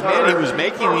got by his man, he was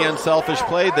making the unselfish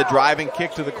play, the driving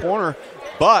kick to the corner,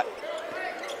 but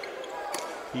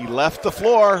he left the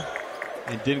floor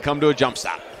and didn't come to a jump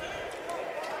stop.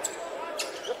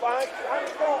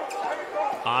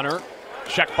 Honor,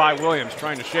 checked by Williams,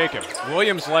 trying to shake him.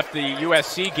 Williams left the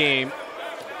USC game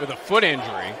with a foot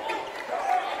injury.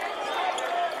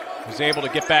 Was able to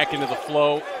get back into the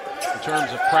flow in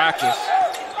terms of practice.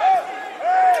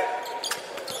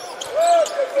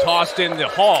 Tossed in the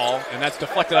Hall, and that's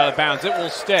deflected out of bounds. It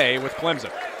will stay with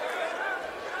Clemson.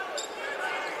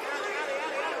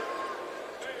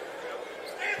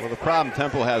 Well, the problem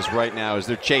Temple has right now is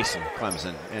they're chasing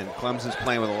Clemson, and Clemson's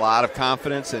playing with a lot of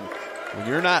confidence, and when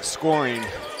you're not scoring,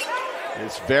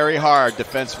 it's very hard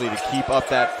defensively to keep up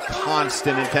that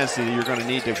constant intensity that you're going to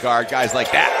need to guard guys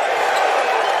like that.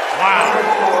 Wow.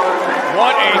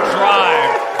 What a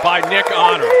drive by Nick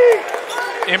Honor.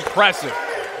 Impressive.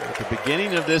 At the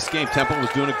beginning of this game, Temple was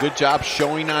doing a good job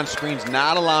showing on screens,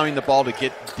 not allowing the ball to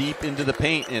get deep into the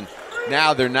paint, and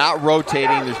now they're not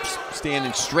rotating, they're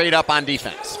standing straight up on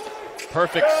defense.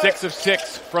 Perfect 6 of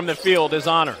 6 from the field is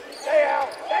Honor.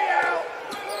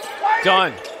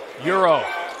 Done. Euro.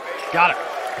 Got it.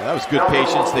 Well, that was good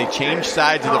patience. They changed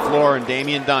sides of the floor, and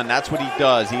Damian Dunn, that's what he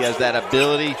does. He has that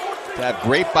ability to have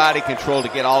great body control to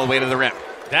get all the way to the rim.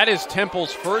 That is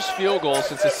Temple's first field goal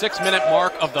since the 6-minute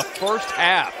mark of the first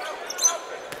half.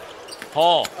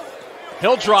 Hall.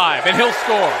 He'll drive, and he'll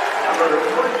score.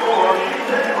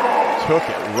 Took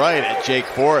it right at Jake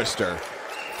Forrester.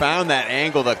 Found that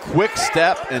angle, the quick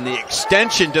step, and the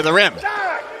extension to the rim.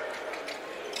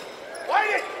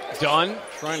 Dunn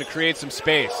trying to create some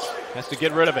space. Has to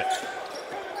get rid of it.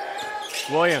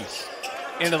 Williams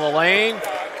into the lane,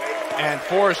 and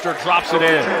Forrester drops it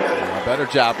in. A better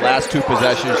job last two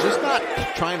possessions. Just not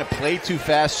trying to play too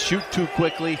fast, shoot too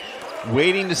quickly,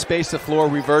 waiting to space the floor,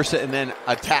 reverse it, and then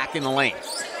attack in the lane.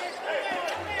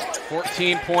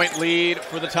 14-point lead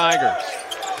for the Tigers.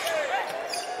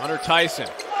 Hunter Tyson,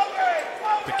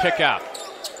 the kick out.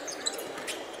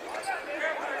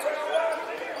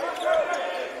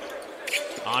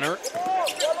 Honor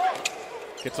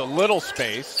gets a little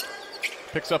space,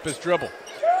 picks up his dribble.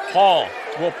 Hall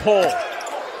will pull,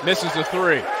 misses the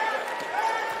three.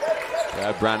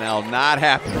 Brad Brownell not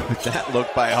happy with that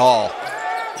look by Hall.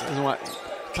 Doesn't want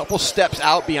a couple steps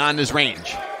out beyond his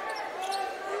range.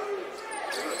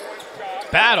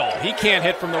 Battle, he can't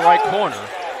hit from the right corner.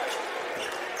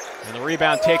 And the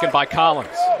rebound taken by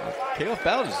Collins. Caleb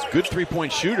Battle is a good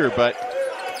three-point shooter, but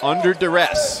under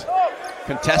duress.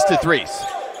 Contested threes.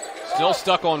 Still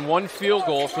stuck on one field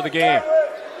goal for the game.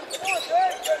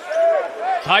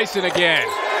 Tyson again.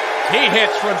 He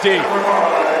hits from deep.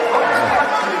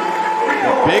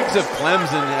 The bigs of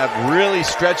Clemson have really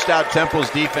stretched out Temple's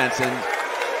defense, and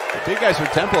the big guys for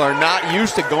Temple are not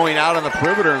used to going out on the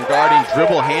perimeter and guarding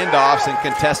dribble handoffs and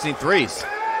contesting threes.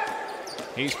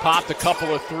 He's popped a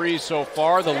couple of threes so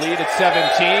far. The lead at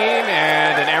 17,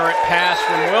 and an errant pass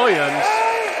from Williams.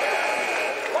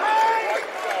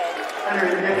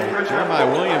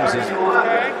 Jeremiah Williams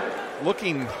is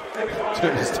looking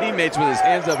to his teammates with his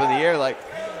hands up in the air like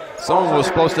someone was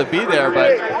supposed to be there,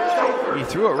 but he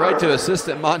threw it right to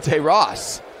assistant Monte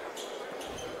Ross.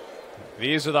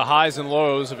 These are the highs and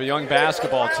lows of a young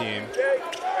basketball team.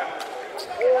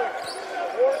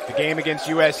 The game against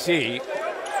USC,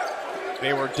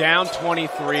 they were down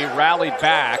 23, rallied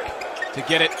back to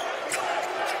get it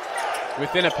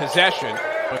within a possession,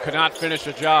 but could not finish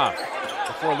a job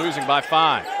before losing by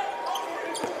 5.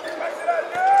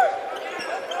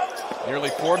 Nearly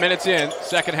 4 minutes in,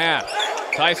 second half.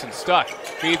 Tyson stuck,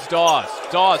 feeds Dawes.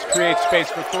 Dawes creates space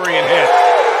for three and hits.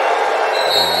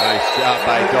 Nice job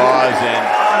by Dawes, and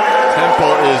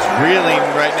Temple is reeling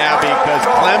right now because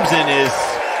Clemson is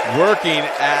working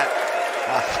at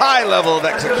a high level of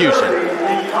execution.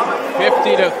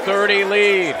 50-30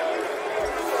 lead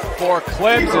for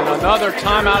Clemson. Another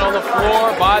timeout on the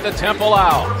floor by the Temple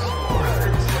Owls.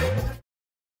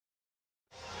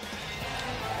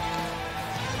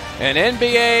 An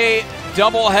NBA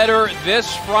doubleheader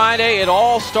this Friday. It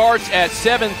all starts at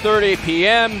 7:30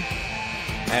 p.m.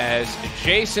 as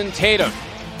Jason Tatum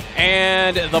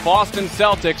and the Boston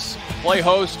Celtics play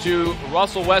host to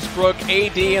Russell Westbrook,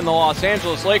 AD, and the Los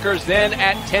Angeles Lakers. Then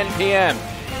at 10 p.m.,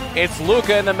 it's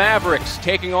Luka and the Mavericks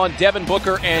taking on Devin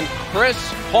Booker and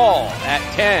Chris Paul at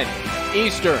 10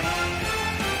 Eastern.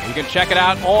 You can check it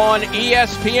out on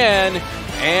ESPN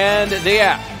and the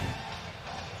app.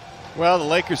 Well, the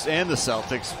Lakers and the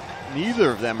Celtics neither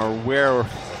of them are where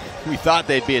we thought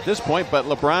they'd be at this point, but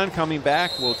LeBron coming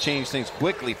back will change things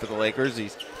quickly for the Lakers.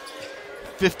 He's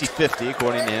 50-50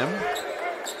 according to him.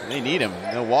 And they need him.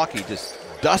 Milwaukee just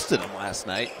dusted him last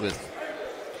night with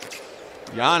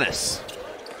Giannis.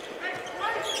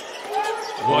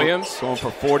 Williams going for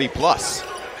 40 plus.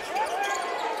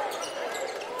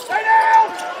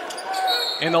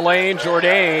 in the lane,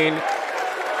 Jourdain.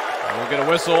 We'll get a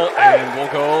whistle and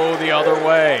we'll go the other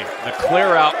way. The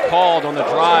clear out called on the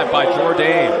drive by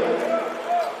Jourdain.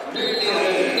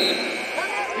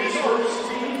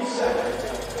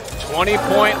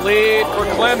 20-point lead for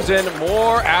Clemson.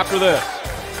 More after this.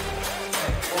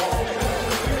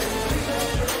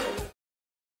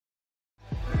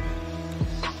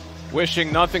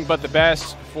 Wishing nothing but the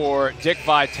best for Dick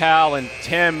Vitale. And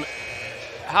Tim,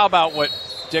 how about what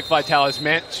Dick Vitale has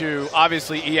meant to,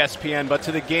 obviously, ESPN, but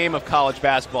to the game of college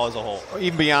basketball as a whole?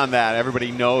 Even beyond that,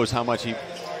 everybody knows how much he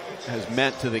has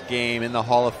meant to the game in the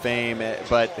Hall of Fame.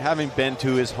 But having been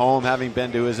to his home, having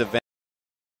been to his event,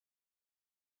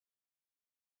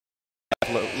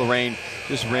 Lorraine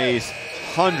just raised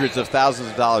hundreds of thousands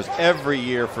of dollars every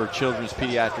year for children's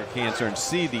pediatric cancer, and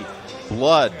see the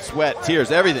blood, sweat,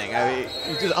 tears, everything. I mean,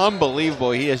 it's just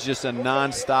unbelievable. He is just a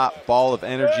nonstop ball of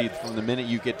energy from the minute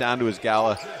you get down to his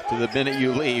gala to the minute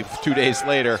you leave 2 days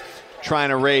later, trying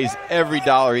to raise every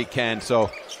dollar he can. So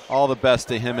all the best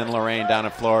to him and Lorraine down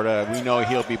in Florida. We know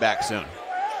he'll be back soon.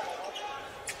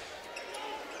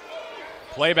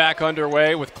 Playback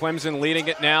underway with Clemson leading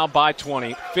it now by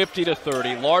 20,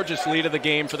 50-30, largest lead of the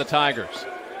game for the Tigers.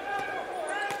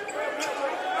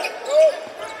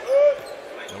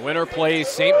 The winner plays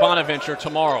St. Bonaventure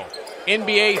tomorrow.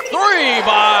 NBA three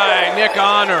by Nick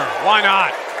Honor. Why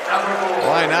not?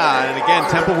 Why not? And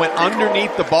again, Temple went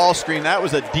underneath the ball screen. That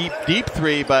was a deep, deep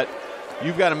three, but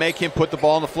you've got to make him put the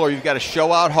ball on the floor. You've got to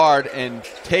show out hard and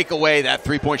take away that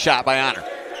three-point shot by Honor.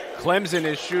 Clemson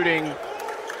is shooting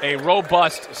a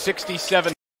robust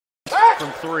 67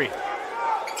 from three.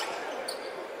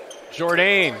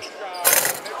 Jourdain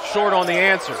short on the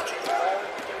answer.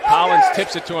 Collins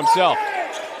tips it to himself.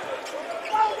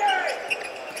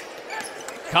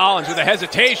 Collins with a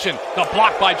hesitation. The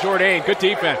block by Jourdain. Good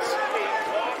defense.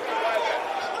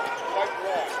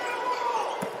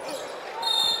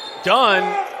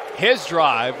 Dunn, his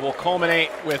drive will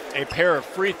culminate with a pair of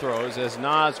free throws as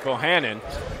Naz Bohannon.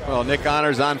 Well, Nick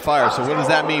Honor's on fire. So what does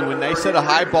that mean? When they set a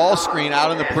high ball screen out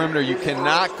on the perimeter, you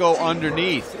cannot go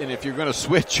underneath. And if you're going to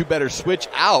switch, you better switch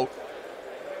out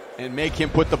and make him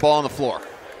put the ball on the floor.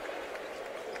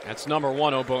 That's number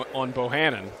one on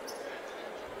Bohannon.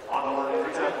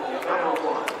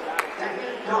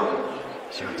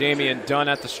 So Damian Dunn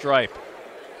at the stripe.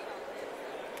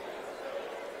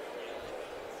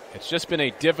 It's just been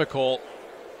a difficult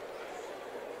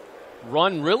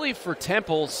run really for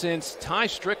Temple since Ty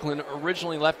Strickland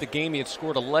originally left the game. He had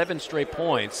scored 11 straight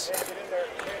points.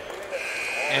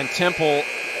 And Temple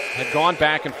had gone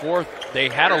back and forth. They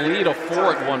had a lead of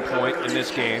 4 at one point in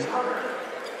this game.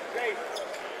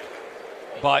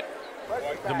 But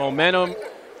the momentum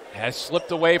has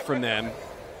slipped away from them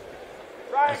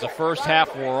as the first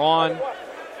half wore on.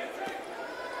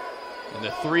 And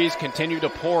the threes continue to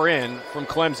pour in from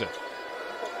Clemson.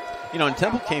 You know, and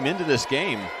Temple came into this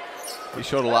game, they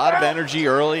showed a lot of energy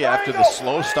early after the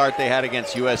slow start they had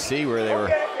against USC, where they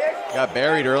got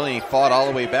buried early and fought all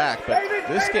the way back. But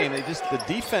this game, the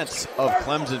defense of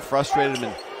Clemson frustrated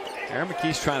them, and Aaron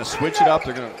McKee's trying to switch it up.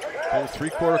 They're going to go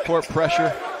three-quarter court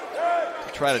pressure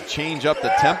to try to change up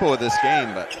the tempo of this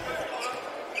game. But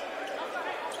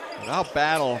without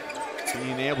Battle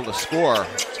being able to score,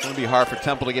 it's going to be hard for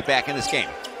Temple to get back in this game.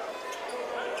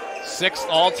 Sixth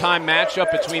all-time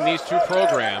matchup between these two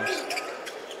programs.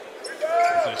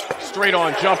 It's a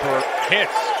straight-on jumper,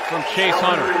 hits from Chase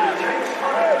Hunter.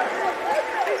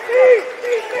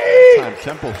 That time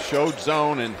Temple showed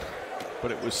zone,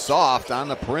 but it was soft on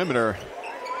the perimeter.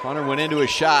 Hunter went into his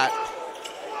shot.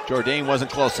 Jourdain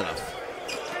wasn't close enough.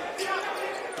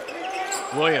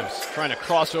 Williams trying to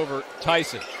cross over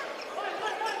Tyson.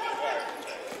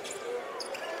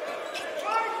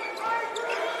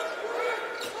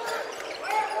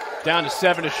 Down to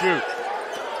 7 to shoot.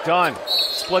 Dunn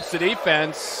splits the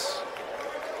defense,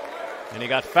 and he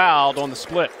got fouled on the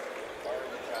split.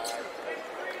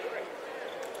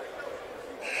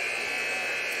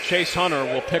 Chase Hunter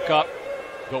will pick up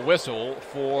the whistle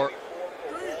for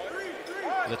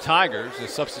the Tigers. The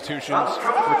substitutions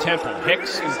for Temple.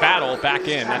 Hicks and Battle back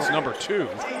in. That's number 2.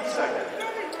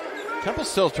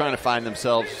 Temple's still trying to find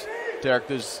themselves, Derek.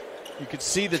 You could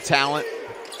see the talent.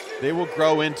 They will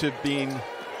grow into being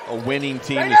a winning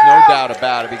team. There's no doubt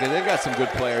about it, because they've got some good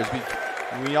players.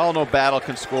 We all know Battle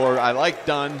can score. I like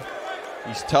Dunn.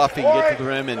 He's tough, he can get to the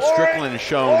rim, and Strickland has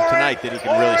shown tonight that he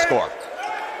can really score.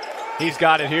 He's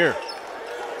got it here.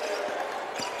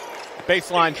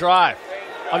 Baseline drive.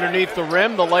 Underneath the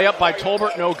rim, the layup by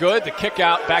Tolbert, no good. The kick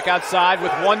out, back outside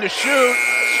with 1 to shoot.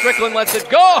 Strickland lets it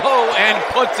go and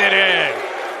puts it in.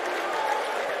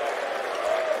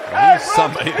 He's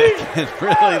somebody that can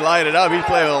really light it up. He's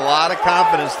playing with a lot of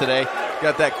confidence today.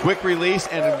 Got that quick release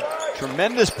and a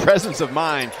tremendous presence of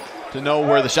mind to know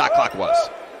where the shot clock was.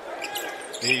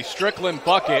 The Strickland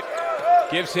bucket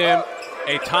gives him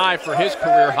a tie for his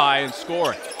career high in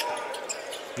scoring.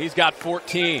 He's got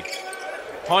 14.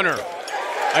 Hunter,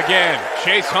 again,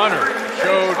 Chase Hunter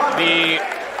showed the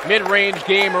mid-range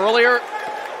game earlier.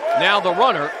 Now the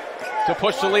runner to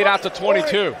push the lead out to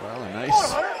 22. Well, a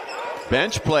nice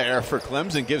bench player for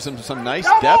Clemson. Gives him some nice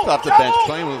depth off the bench,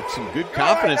 playing with some good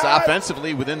confidence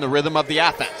offensively within the rhythm of the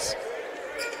offense.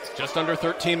 Just under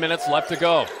 13 minutes left to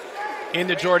go.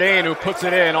 Into Jourdain, who puts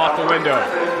it in off the window.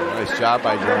 Nice job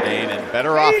by Jourdain, and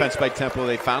better offense by Temple.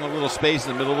 They found a little space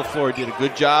in the middle of the floor. Did a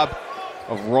good job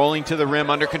of rolling to the rim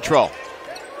under control.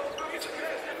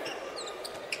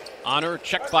 Honor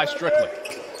checked by Strickland.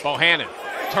 Bohannon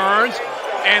turns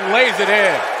and lays it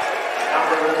in.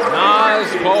 Naz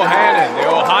Bohannon, the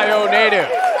Ohio native,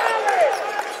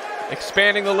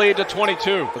 expanding the lead to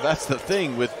 22. But that's the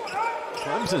thing with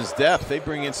Clemson's depth. They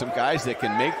bring in some guys that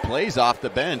can make plays off the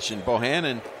bench, and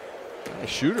Bohannon, a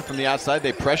shooter from the outside,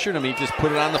 they pressured him. He just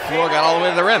put it on the floor, got all the way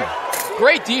to the rim.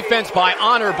 Great defense by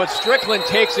Honor, but Strickland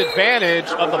takes advantage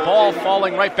of the ball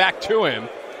falling right back to him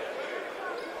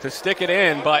to stick it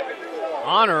in. But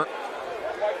Honor,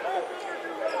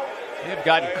 they've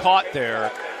gotten caught there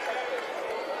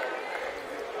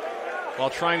while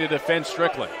trying to defend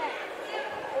Strickland.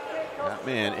 That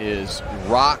man is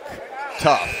rock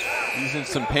tough. He's in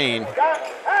some pain. Got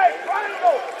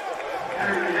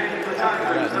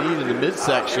knee in the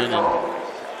midsection, and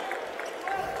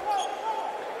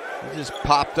he just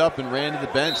popped up and ran to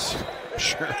the bench.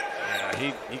 Sure.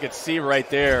 Yeah, he could see right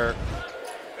there,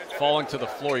 falling to the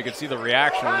floor. You could see the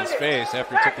reaction on his face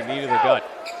after he took the knee to the gut.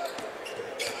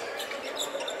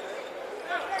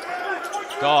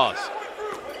 Dawes.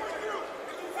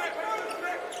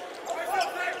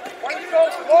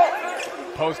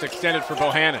 Post extended for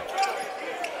Bohannon.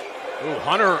 Ooh,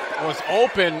 Hunter was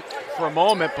open for a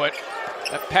moment, but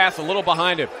that pass a little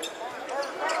behind him.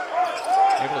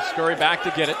 Able to scurry back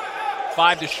to get it.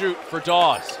 5 to shoot for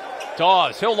Dawes.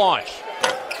 Dawes, he'll launch.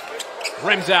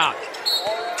 Rims out.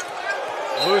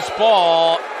 Loose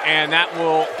ball, and that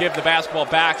will give the basketball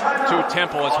back to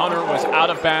Temple as Hunter was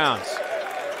out of bounds.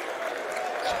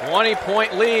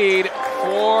 20-point lead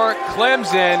for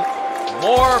Clemson.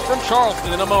 More from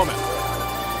Charleston in a moment.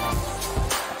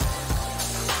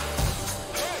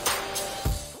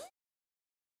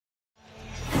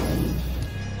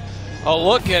 A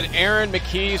look at Aaron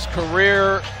McKie's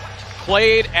career.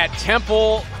 Played at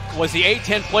Temple, was the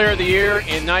A-10 Player of the Year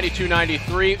in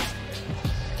 92-93.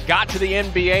 Got to the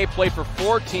NBA, played for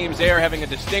 4 teams there, having a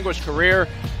distinguished career.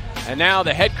 And now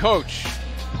the head coach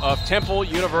of Temple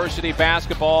University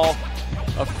basketball.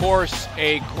 Of course,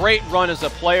 a great run as a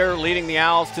player, leading the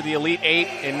Owls to the Elite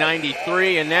 8 in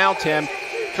 93. And now, Tim,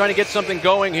 trying to get something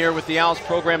going here with the Owls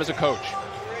program as a coach.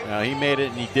 He made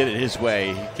it, and he did it his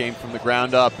way. He came from the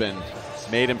ground up and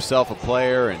made himself a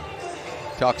player, and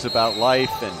talks about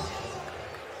life and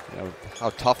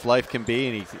how tough life can be,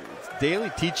 and he's daily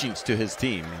teachings to his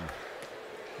team.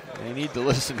 And they need to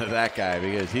listen to that guy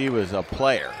because he was a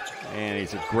player, and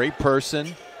he's a great person.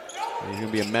 He's going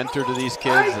to be a mentor to these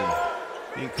kids, and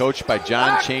being coached by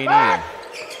John Chaney and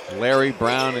Larry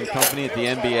Brown and company at the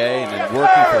NBA, and then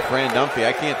working for Fran Dunphy.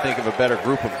 I can't think of a better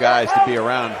group of guys to be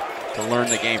around to learn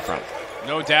the game from.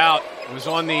 No doubt. It was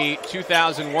on the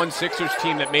 2001 Sixers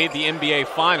team that made the NBA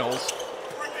Finals.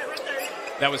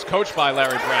 That was coached by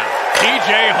Larry Brown.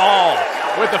 P.J. Hall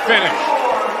with the finish.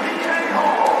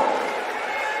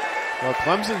 Well,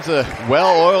 Clemson's a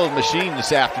well-oiled machine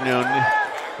this afternoon.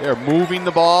 They're moving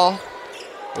the ball,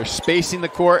 they're spacing the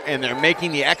court, and they're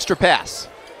making the extra pass.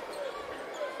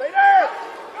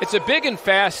 It's a big and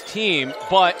fast team,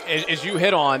 but as you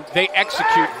hit on, they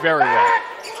execute very well.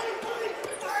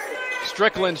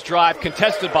 Strickland's drive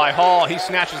contested by Hall. He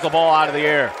snatches the ball out of the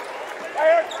air.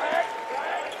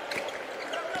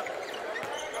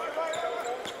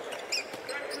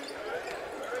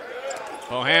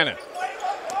 Bohannon.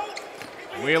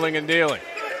 Wheeling and dealing.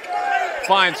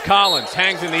 Finds Collins.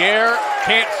 Hangs in the air.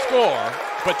 Can't score,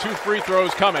 but 2 free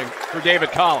throws coming for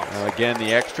David Collins. Well, again,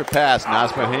 the extra pass.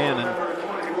 Naz Bohannon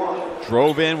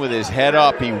drove in with his head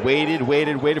up. He waited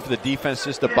for the defense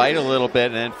just to bite a little bit,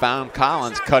 and then found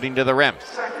Collins cutting to the rim.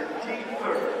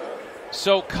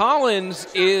 So Collins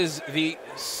is the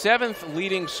 7th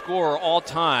leading scorer all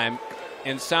time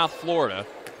in South Florida.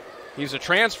 He's a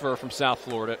transfer from South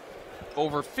Florida.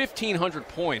 Over 1,500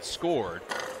 points scored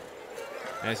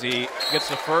as he gets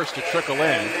the first to trickle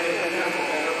in.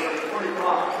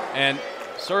 And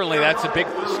certainly that's a big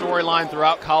storyline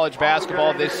throughout college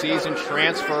basketball this season,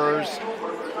 transfers.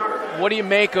 What do you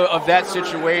make of that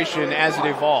situation as it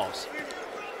evolves?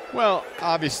 Well,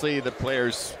 obviously the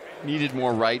players needed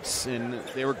more rights, and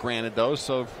they were granted those,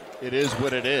 so it is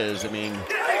what it is. I mean,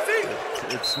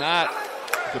 it's not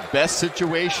the best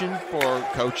situation for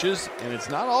coaches, and it's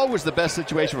not always the best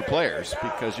situation for players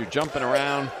because you're jumping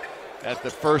around at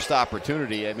the first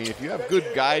opportunity. I mean, if you have good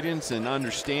guidance and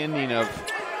understanding of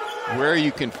where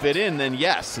you can fit in, then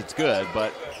yes, it's good.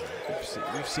 But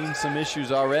we've seen some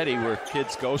issues already where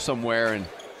kids go somewhere and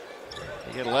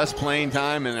they get less playing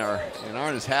time and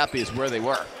aren't as happy as where they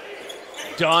were.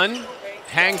 Dunn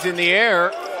hangs in the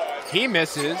air. He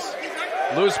misses.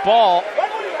 Loose ball.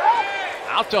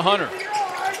 Out to Hunter.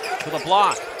 To the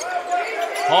block.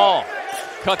 Hall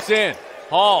cuts in.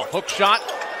 Hall, hook shot,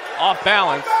 off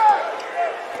balance.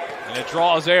 And it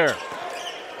draws air.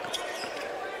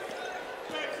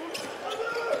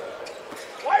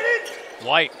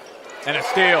 White and a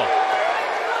steal.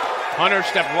 Hunter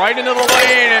stepped right into the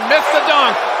lane and missed the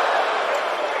dunk.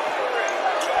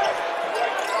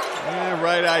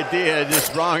 Right idea,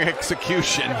 just wrong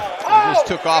execution. He just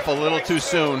took off a little too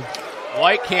soon.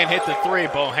 White can't hit the three.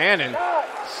 Bohannon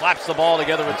slaps the ball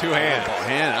together with two hands.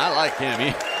 Bohannon, I like him.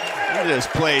 He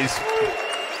just plays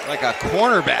like a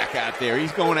cornerback out there.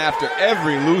 He's going after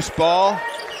every loose ball.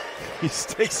 He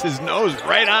sticks his nose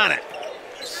right on it.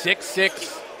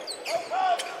 6'6",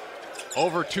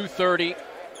 over 230.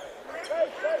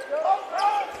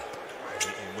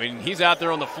 When he's out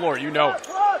there on the floor, you know it.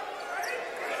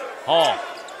 Hall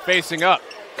facing up.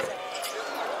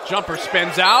 Jumper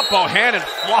spins out. Bohannon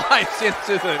flies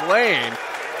into the lane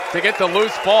to get the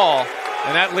loose ball,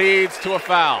 and that leads to a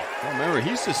foul. Well, remember,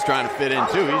 he's just trying to fit in,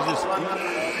 too.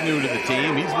 He's new to the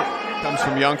team. He comes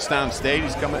from Youngstown State.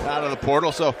 He's coming out of the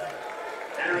portal, so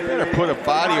you better put a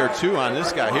body or two on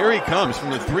this guy. Here he comes from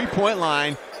the three-point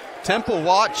line. Temple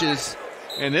watches,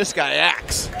 and this guy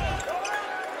acts.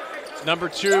 Number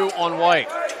 2 on White.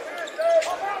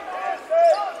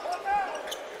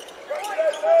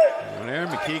 When Aaron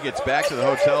McKee gets back to the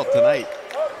hotel tonight,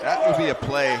 that would be a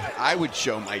play I would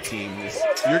show my team.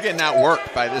 You're getting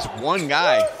outworked by this one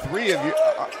guy. 3 of you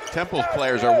Temple's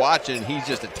players are watching. He's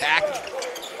just attacking.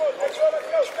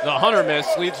 The Hunter miss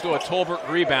leads to a Tolbert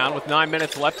rebound with 9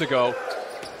 minutes left to go.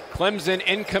 Clemson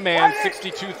in command,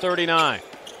 62-39.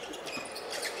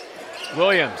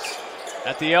 Williams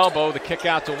at the elbow, the kick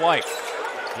out to White.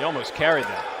 He almost carried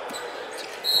that.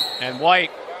 And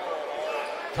White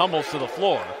tumbles to the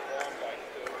floor.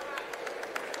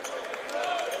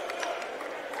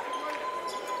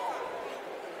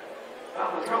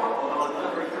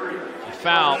 The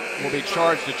foul will be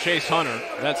charged to Chase Hunter.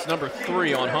 That's number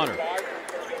 3 on Hunter.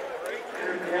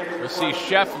 We'll see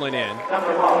Shefflin in.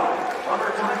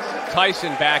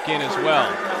 Tyson back in as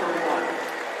well.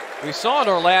 We saw in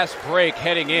our last break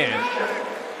heading in,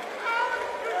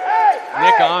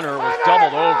 Nick Honor was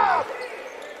doubled over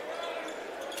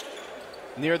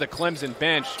near the Clemson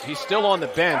bench. He's still on the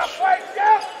bench.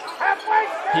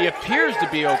 He appears to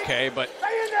be okay, but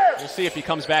we'll see if he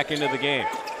comes back into the game.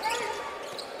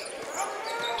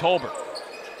 Tolbert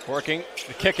working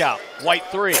the kick out. White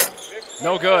 3.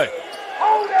 No good.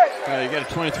 You got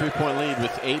a 23-point lead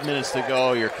with 8 minutes to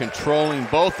go. You're controlling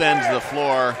both ends of the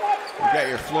floor. You got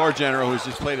your floor general who's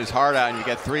just played his heart out, and you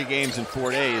got 3 games in 4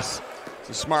 days. It's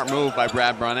a smart move by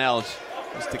Brad Brownell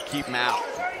just to keep him out.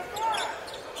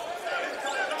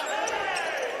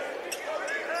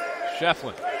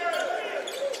 Shefflin.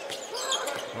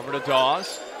 Over to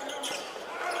Dawes.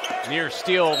 Near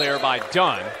steal there by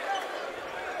Dunn.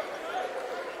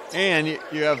 And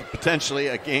you have potentially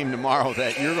a game tomorrow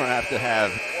that you're going to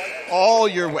have all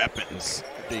your weapons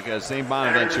because St.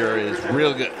 Bonaventure is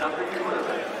real good.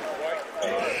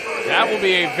 That will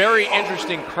be a very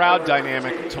interesting crowd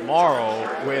dynamic tomorrow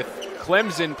with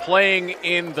Clemson playing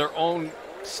in their own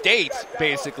state,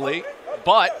 basically,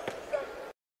 but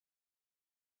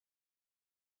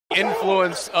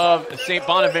influence of St.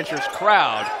 Bonaventure's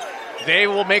crowd. They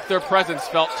will make their presence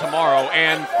felt tomorrow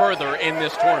and further in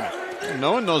this tournament.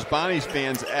 Knowing those Bonnies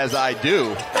fans as I do,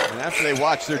 and after they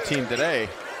watch their team today,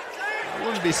 I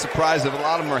wouldn't be surprised if a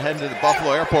lot of them are heading to the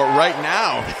Buffalo airport right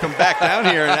now to come back down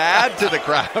here and add to the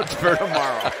crowd for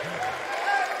tomorrow.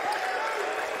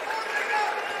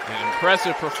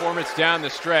 impressive performance down the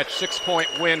stretch. 6-point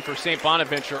win for St.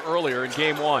 Bonaventure earlier in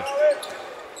game 1.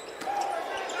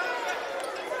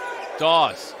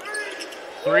 Dawes,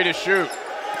 3 to shoot.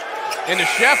 Into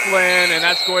Shefflin, and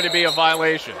that's going to be a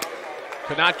violation.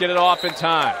 Could not get it off in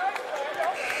time.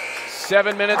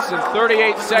 7 minutes and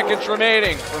 38 seconds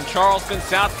remaining from Charleston,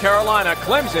 South Carolina.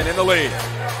 Clemson in the lead.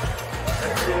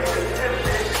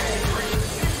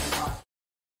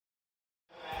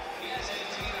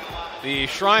 The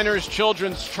Shriners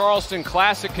Children's Charleston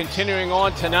Classic continuing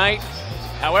on tonight.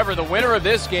 However, the winner of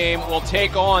this game will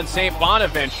take on St.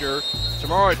 Bonaventure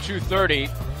tomorrow at 2:30.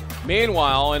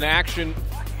 Meanwhile, in action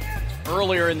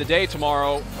earlier in the day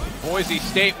tomorrow, Boise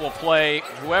State will play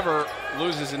whoever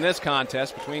loses in this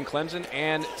contest between Clemson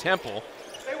and Temple.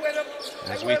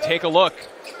 As we take a look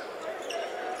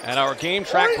at our game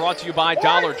track brought to you by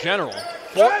Dollar General.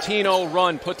 14-0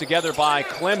 run put together by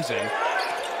Clemson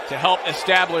to help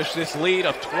establish this lead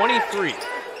of 23.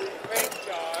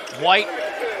 White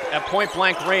at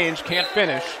point-blank range can't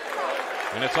finish,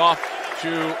 and it's off to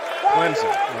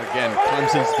Clemson. Again,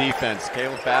 Clemson's defense.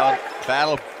 Caleb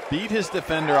Battle beat his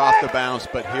defender off the bounce,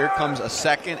 but here comes a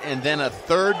second and then a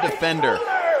third defender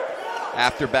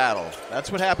after Battle.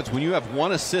 That's what happens when you have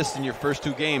 1 assist in your first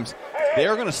 2 games.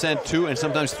 They're going to send 2 and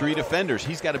sometimes 3 defenders.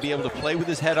 He's got to be able to play with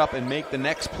his head up and make the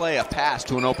next play a pass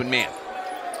to an open man.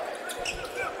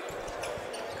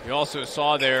 You also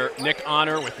saw there Nick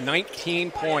Honor with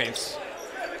 19 points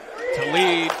to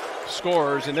lead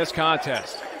scorers in this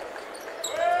contest.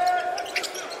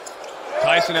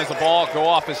 Tyson has the ball go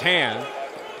off his hand.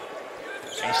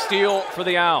 A steal for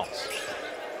the Owls.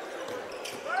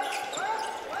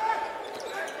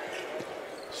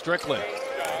 Strickland,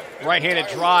 right-handed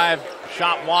drive,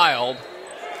 shot wild.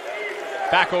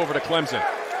 Back over to Clemson.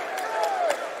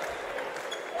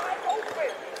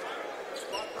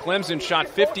 Clemson shot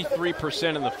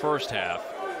 53% in the first half.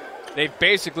 They've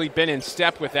basically been in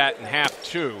step with that in half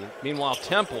 2. Meanwhile,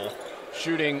 Temple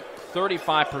shooting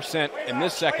 35% in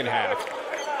this second half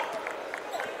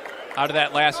out of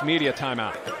that last media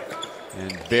timeout.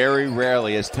 And very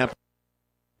rarely has Temple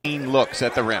looks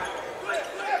at the rim.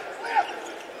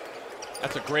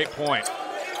 That's a great point.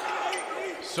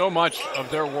 So much of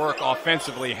their work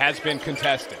offensively has been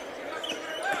contested.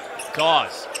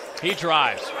 Dawes, he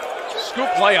drives. Scoop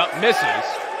layup, misses.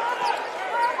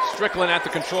 Strickland at the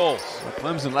controls. Well,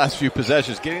 Clemson last few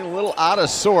possessions getting a little out of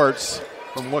sorts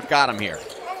from what got him here.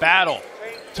 Battle,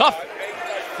 tough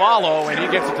follow, and he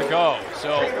gets it to go.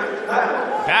 So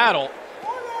Battle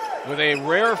with a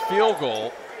rare field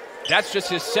goal. That's just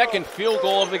his second field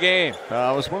goal of the game. It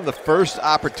was one of the first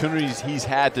opportunities he's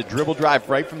had to dribble drive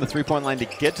right from the three-point line to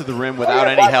get to the rim without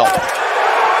any help.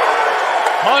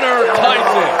 Hunter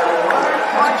Tyson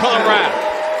to the rack.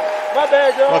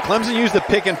 Well, Clemson used the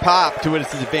pick and pop to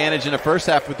its advantage in the first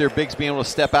half with their bigs being able to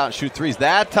step out and shoot threes.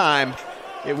 That time,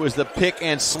 it was the pick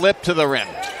and slip to the rim.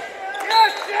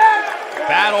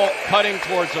 Battle cutting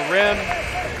towards the rim.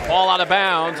 Ball out of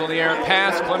bounds on the errant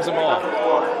pass. Clemson ball.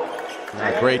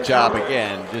 Great job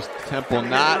again. Just Temple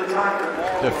not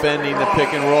defending the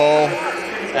pick and roll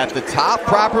at the top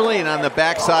properly, and on the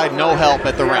backside, no help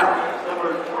at the rim.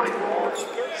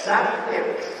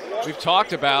 We've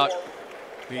talked about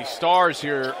the stars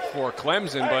here for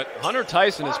Clemson, but Hunter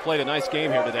Tyson has played a nice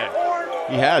game here today.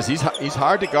 He has. He's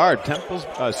hard to guard.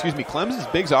 Clemson's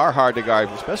bigs are hard to guard,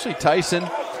 especially Tyson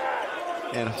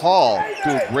and Hall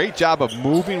do a great job of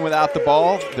moving without the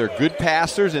ball. They're good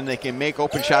passers, and they can make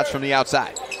open shots from the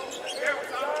outside.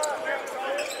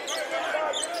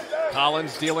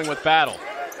 Collins dealing with Battle.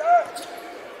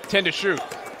 10 to shoot.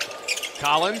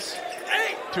 Collins,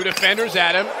 2 defenders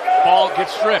at him. Ball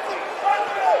gets stripped.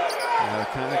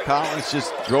 Collins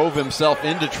just drove himself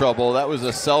into trouble. That was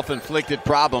a self-inflicted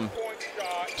problem.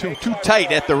 Too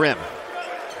tight at the rim.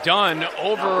 Dunn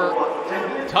over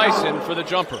Tyson for the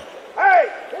jumper.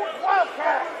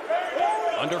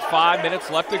 Under 5 minutes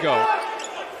left to go.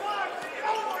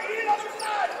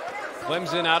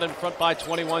 Clemson out in front by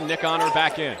 21. Nick Honor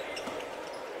back in.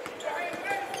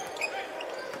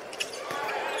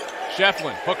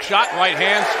 Shefflin, hook shot, right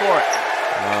hand, score it.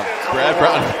 Brad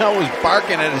Brownell was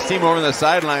barking at his team over the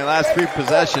sideline last 3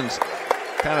 possessions.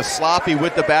 Kind of sloppy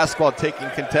with the basketball, taking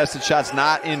contested shots,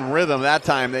 not in rhythm that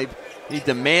time. He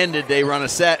demanded they run a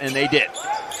set, and they did.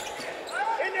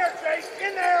 In there, Chase,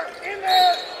 in there.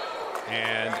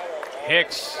 And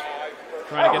Hicks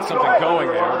trying to get something going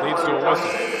there, leads to a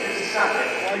whistle.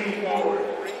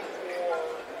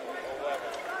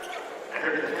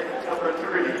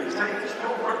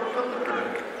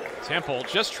 Temple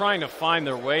just trying to find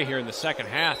their way here in the second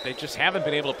half. They just haven't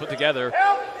been able to put together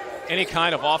any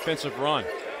kind of offensive run.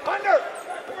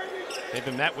 They've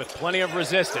been met with plenty of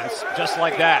resistance, just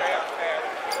like that.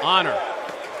 Honor.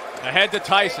 Ahead to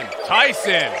Tyson.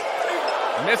 Tyson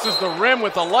misses the rim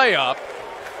with the layup.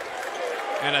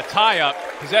 And a tie-up.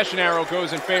 Possession arrow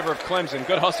goes in favor of Clemson.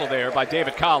 Good hustle there by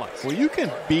David Collins. Well, you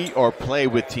can beat or play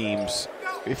with teams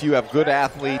if you have good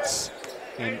athletes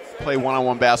and play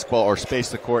one-on-one basketball or space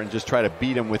the court and just try to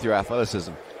beat them with your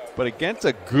athleticism. But against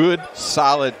a good,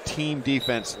 solid team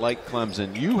defense like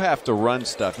Clemson, you have to run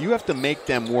stuff. You have to make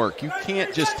them work. You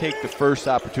can't just take the first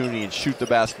opportunity and shoot the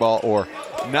basketball or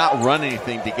not run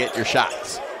anything to get your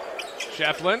shots.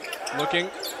 Shefflin looking,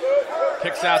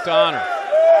 kicks out to Honor.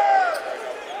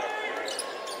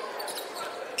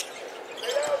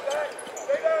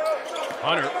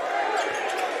 Hunter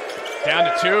down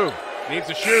to 2, needs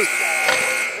to shoot.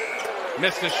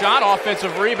 Missed the shot,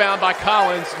 offensive rebound by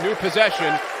Collins. New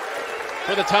possession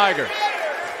for the Tigers.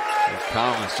 And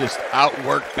Collins just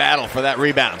outworked battle for that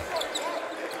rebound.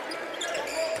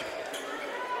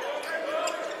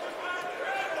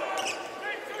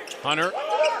 Hunter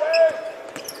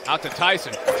out to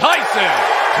Tyson. Tyson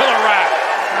to the rack.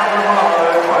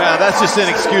 Yeah, that's just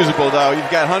inexcusable, though.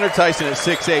 You've got Hunter Tyson at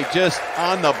 6'8", just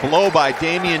on the blow by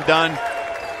Damian Dunn.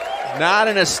 Not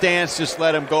in a stance, just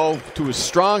let him go to his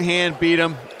strong hand, beat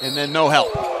him, and then no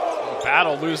help.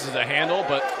 Battle loses a handle,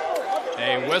 but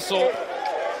a whistle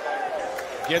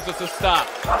gives us a stop.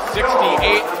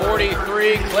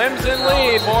 68-43, Clemson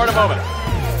lead. More in a moment.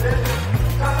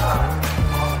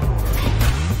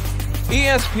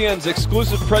 ESPN's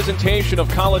exclusive presentation of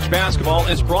college basketball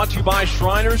is brought to you by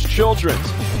Shriners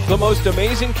Children's, the most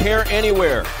amazing care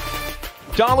anywhere.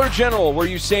 Dollar General, where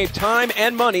you save time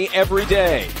and money every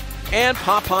day. And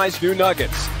Popeye's new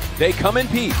nuggets. They come in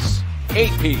piece,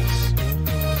 8-piece.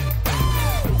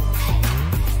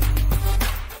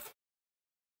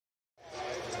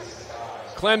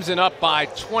 Clemson up by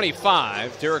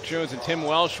 25. Derek Jones and Tim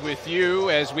Welsh with you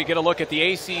as we get a look at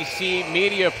the ACC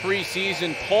Media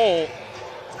Preseason Poll.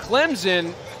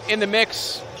 Clemson in the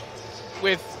mix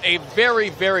with a very,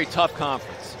 very tough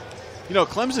conference. You know,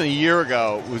 Clemson a year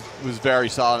ago was very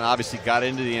solid and obviously got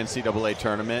into the NCAA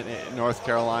tournament. North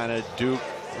Carolina, Duke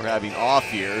were having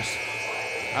off years.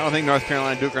 I don't think North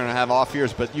Carolina and Duke are going to have off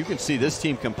years, but you can see this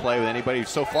team can play with anybody.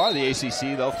 So far, the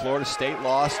ACC, though, Florida State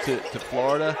lost to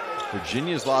Florida.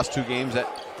 Virginia's lost 2 games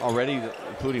already,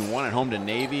 including one at home to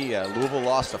Navy. Louisville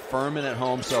lost to Furman at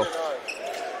home. So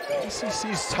the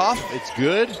ACC's tough. It's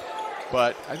good,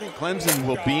 but I think Clemson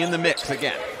will be in the mix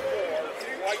again.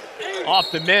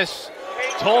 Off the miss,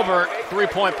 Tolbert,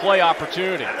 3-point play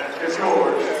opportunity.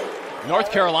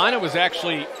 North Carolina was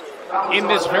actually in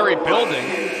this very building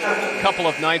a couple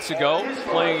of nights ago,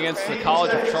 playing against the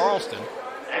College of Charleston.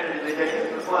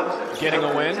 Getting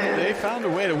a win. They found a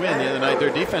way to win the other night.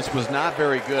 Their defense was not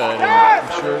very good, and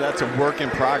I'm sure that's a work in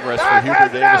progress for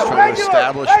Hubert Davis trying to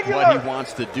establish what he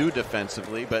wants to do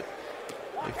defensively, but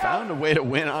they found a way to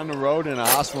win on the road in a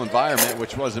hostile environment,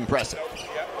 which was impressive.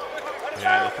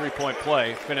 Yeah, the 3-point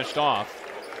play finished off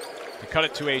to cut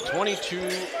it to a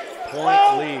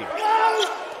 22-point lead.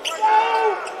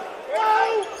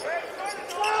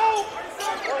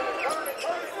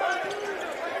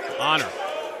 Honor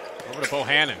over to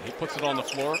Bohannon. He puts it on the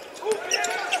floor.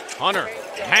 Hunter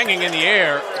hanging in the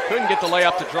air. Couldn't get the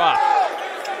layup to drop.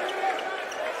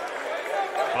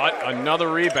 But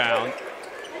another rebound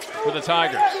for the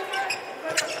Tigers.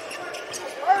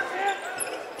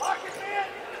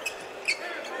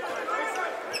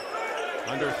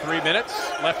 Under 3 minutes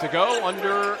left to go.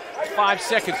 Under 5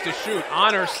 seconds to shoot.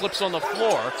 Honor slips on the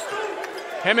floor.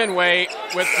 Hemingway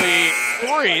with the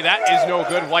 3. That is no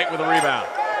good. White with a rebound.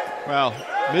 Well,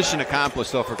 mission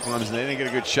accomplished, though, for Clemson. They didn't get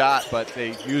a good shot, but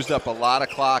they used up a lot of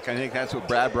clock. I think that's what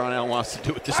Brad Brownell wants to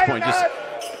do at this point. Just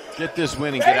get this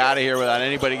win and get out of here without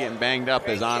anybody getting banged up,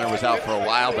 as Honor was out for a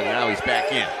while, but now he's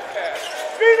back in.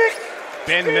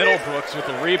 Ben Middlebrooks with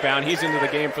the rebound. He's into the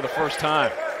game for the first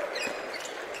time.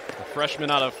 The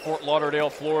freshman out of Fort Lauderdale,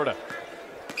 Florida.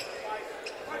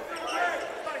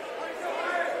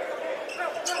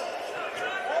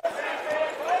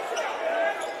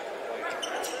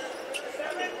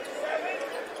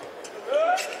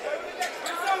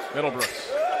 Middlebrooks.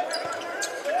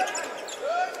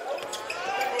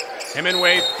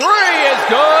 Hemingway 3 is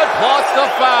good, plus the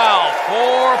foul.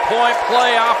 4-point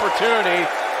play opportunity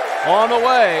on the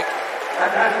way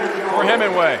for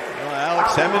Hemingway. Well,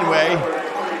 Alex Hemingway,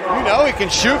 you know he can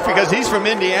shoot because he's from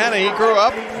Indiana. He grew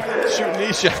up shooting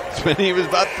these shots when he was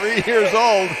about 3 years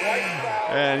old.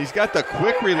 And he's got the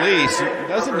quick release. He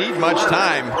doesn't need much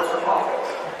time.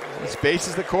 He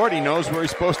spaces the court. He knows where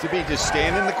he's supposed to be. Just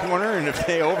stand in the corner, and if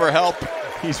they overhelp,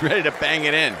 he's ready to bang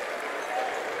it in.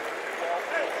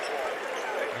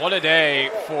 What a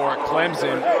day for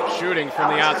Clemson shooting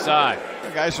from the outside. The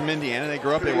guys from Indiana, they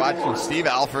grew up, they watched Steve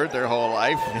Alford their whole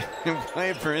life,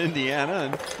 playing for Indiana,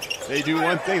 and they do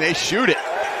one thing, they shoot it.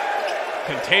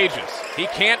 Contagious. He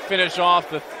can't finish off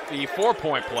the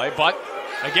 4-point play, but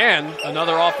again,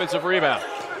 another offensive rebound.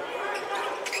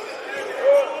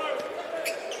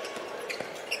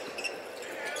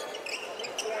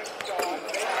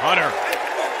 Hunter.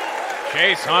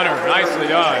 Chase Hunter, nicely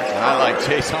done. I like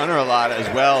Chase Hunter a lot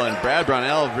as well, and Brad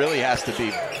Brownell really has to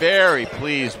be very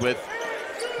pleased with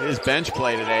his bench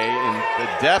play today and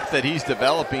the depth that he's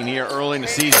developing here early in the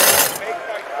season.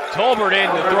 Tolbert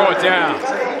in to throw it down.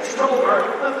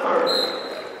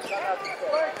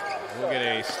 We'll get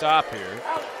a stop here.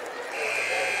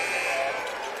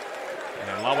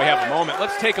 And while we have a moment,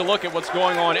 let's take a look at what's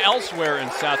going on elsewhere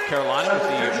in South Carolina with the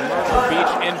Myrtle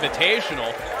Beach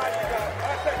Invitational.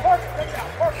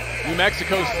 New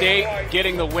Mexico State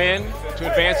getting the win to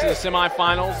advance to the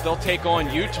semifinals. They'll take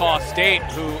on Utah State,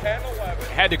 who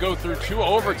had to go through 2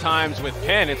 overtimes with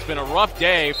Penn. It's been a rough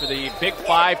day for the Big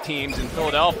 5 teams in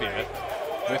Philadelphia,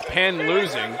 with Penn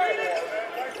losing,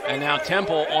 and now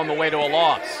Temple on the way to a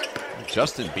loss.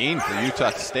 Justin Bean for Utah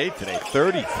State today,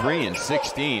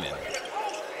 33-16.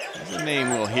 He's a name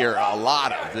we'll hear a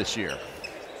lot of this year.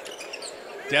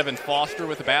 Devin Foster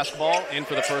with the basketball, in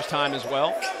for the first time as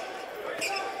well.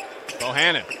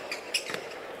 Bohannon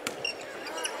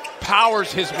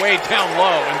powers his way down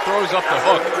low and throws up the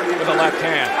hook with the left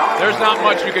hand. There's not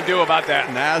much you can do about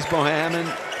that. Naz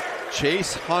Bohannon,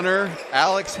 Chase Hunter,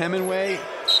 Alex Hemingway,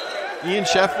 Ian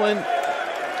Shefflin,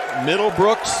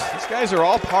 Middlebrooks. These guys are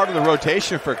all part of the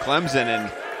rotation for Clemson,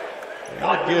 and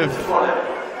they'll give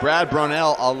Brad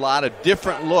Brownell a lot of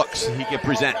different looks he can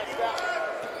present.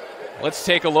 Let's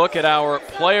take a look at our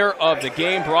player of the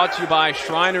game, brought to you by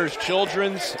Shriners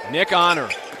Children's. Nick Honor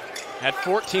had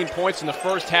 14 points in the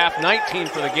first half, 19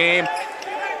 for the game.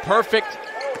 Perfect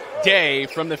day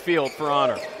from the field for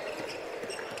Honor.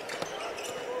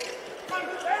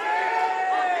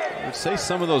 I would say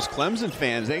some of those Clemson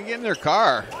fans, they can get in their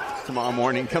car tomorrow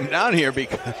morning, come down here,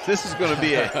 because this is going to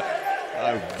be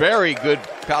a very good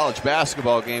college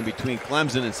basketball game between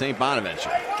Clemson and St. Bonaventure.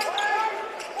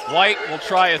 White will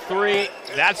try a 3.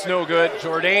 That's no good.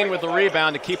 Jourdain with the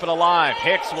rebound to keep it alive.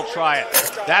 Hicks will try it.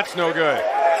 That's no good.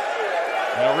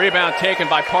 And a rebound taken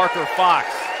by Parker Fox.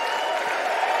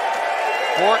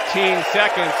 14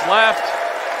 seconds left.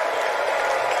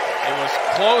 It was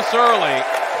close early.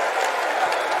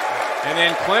 And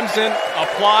then Clemson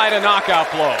applied a knockout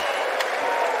blow.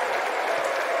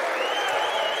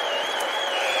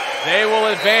 They will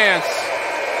advance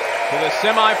to the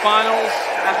semifinals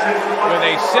with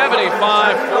a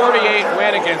 75-48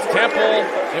 win against Temple.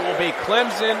 It will be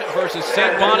Clemson versus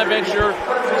St. Bonaventure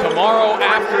tomorrow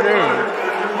afternoon.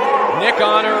 Nick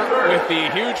Honor with the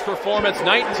huge performance,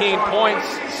 19 points,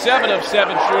 7 of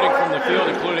 7 shooting from the field,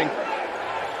 including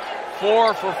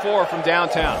 4 for 4 from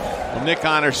downtown. Well, Nick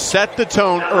Honor set the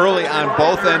tone early on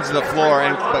both ends of the floor,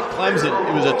 but Clemson,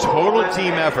 it was a total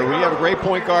team effort. We have a great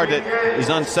point guard that is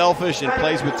unselfish and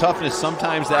plays with toughness.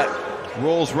 Sometimes that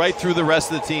rolls right through the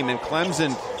rest of the team, and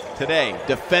Clemson today,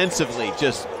 defensively,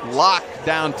 just locked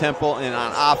down Temple, and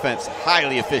on offense,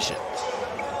 highly efficient.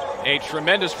 A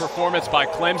tremendous performance by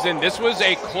Clemson. This was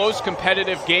a close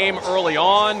competitive game early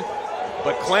on,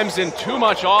 but Clemson, too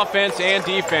much offense and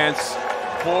defense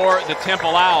for the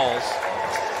Temple Owls.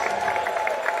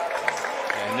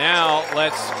 And now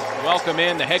let's welcome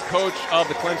in the head coach of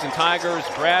the Clemson Tigers,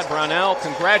 Brad Brownell.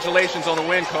 Congratulations on the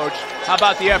win, Coach. How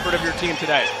about the effort of your team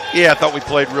today? Yeah, I thought we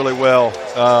played really well.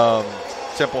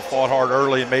 Temple fought hard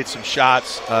early and made some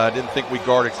shots. Didn't think we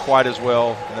guarded quite as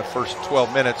well in the first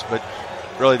 12 minutes, but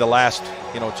really the last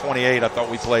 28, I thought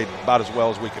we played about as well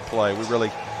as we could play. We really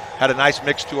had a nice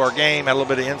mix to our game, had a little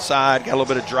bit of inside, got a little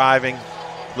bit of driving,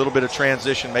 a little bit of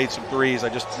transition, made some threes. I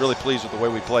just really pleased with the way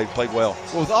we played well.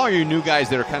 Well, with all your new guys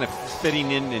that are kind of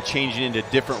fitting in and changing into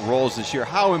different roles this year,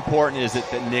 how important is it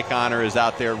that Nick Honor is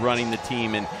out there running the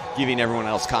team and giving everyone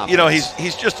else confidence?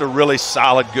 He's just a really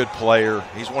solid, good player.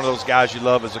 He's one of those guys you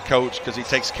love as a coach because he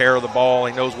takes care of the ball.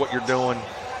 He knows what you're doing.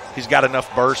 He's got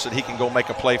enough burst that he can go make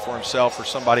a play for himself or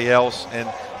somebody else,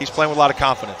 and he's playing with a lot of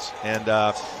confidence. And,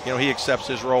 he accepts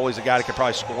his role. He's a guy that can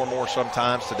probably score more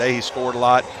sometimes. Today he scored a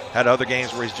lot, had other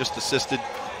games where he's just assisted.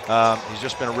 He's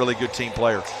just been a really good team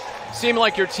player. Seemed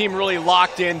like your team really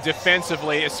locked in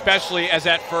defensively, especially as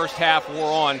that first half wore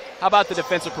on. How about the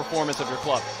defensive performance of your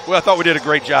club? Well, I thought we did a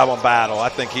great job on Battle. I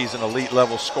think he's an elite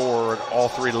level scorer at all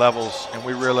 3 levels, and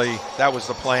that was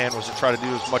the plan, was to try to do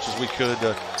as much as we could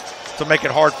to make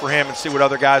it hard for him and see what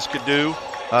other guys could do.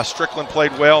 Strickland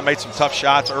played well, made some tough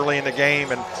shots early in the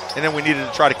game, and then we needed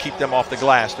to try to keep them off the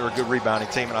glass. They're a good rebounding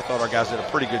team, and I thought our guys did a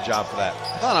pretty good job for that.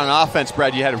 I thought on offense,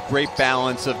 Brad, you had a great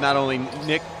balance of not only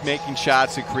Nick making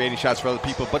shots and creating shots for other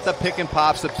people, but the pick and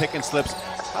pops, the pick and slips.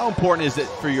 How important is it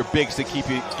for your bigs to keep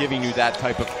giving you that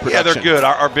type of production? Yeah, they're good.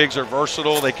 Our bigs are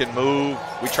versatile. They can move.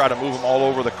 We try to move them all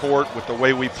over the court with the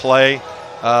way we play.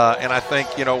 And I think,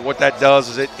 what that does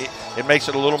is it makes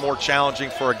it a little more challenging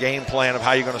for a game plan of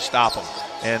how you're going to stop them.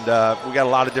 And we got a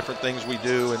lot of different things we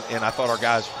do, and I thought our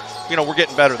guys, we're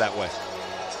getting better that way.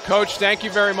 Coach, thank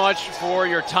you very much for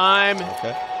your time.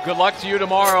 Okay. Good luck to you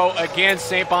tomorrow against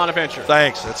St. Bonaventure.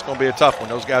 Thanks. It's going to be a tough one.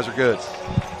 Those guys are good.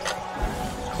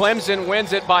 Clemson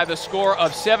wins it by the score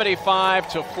of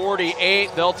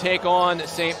 75-48. They'll take on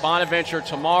St. Bonaventure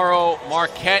tomorrow.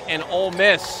 Marquette and Ole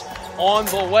Miss on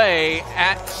the way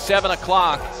at 7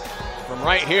 o'clock from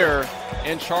right here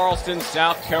in Charleston,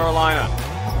 South Carolina.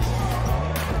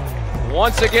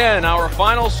 Once again, our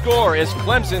final score is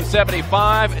Clemson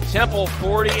 75, Temple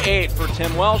 48. For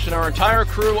Tim Welsh and our entire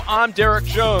crew, I'm Derek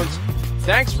Jones.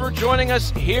 Thanks for joining us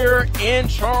here in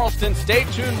Charleston. Stay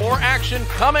tuned, more action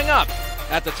coming up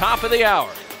at the top of the hour.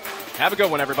 Have a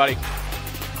good one, everybody.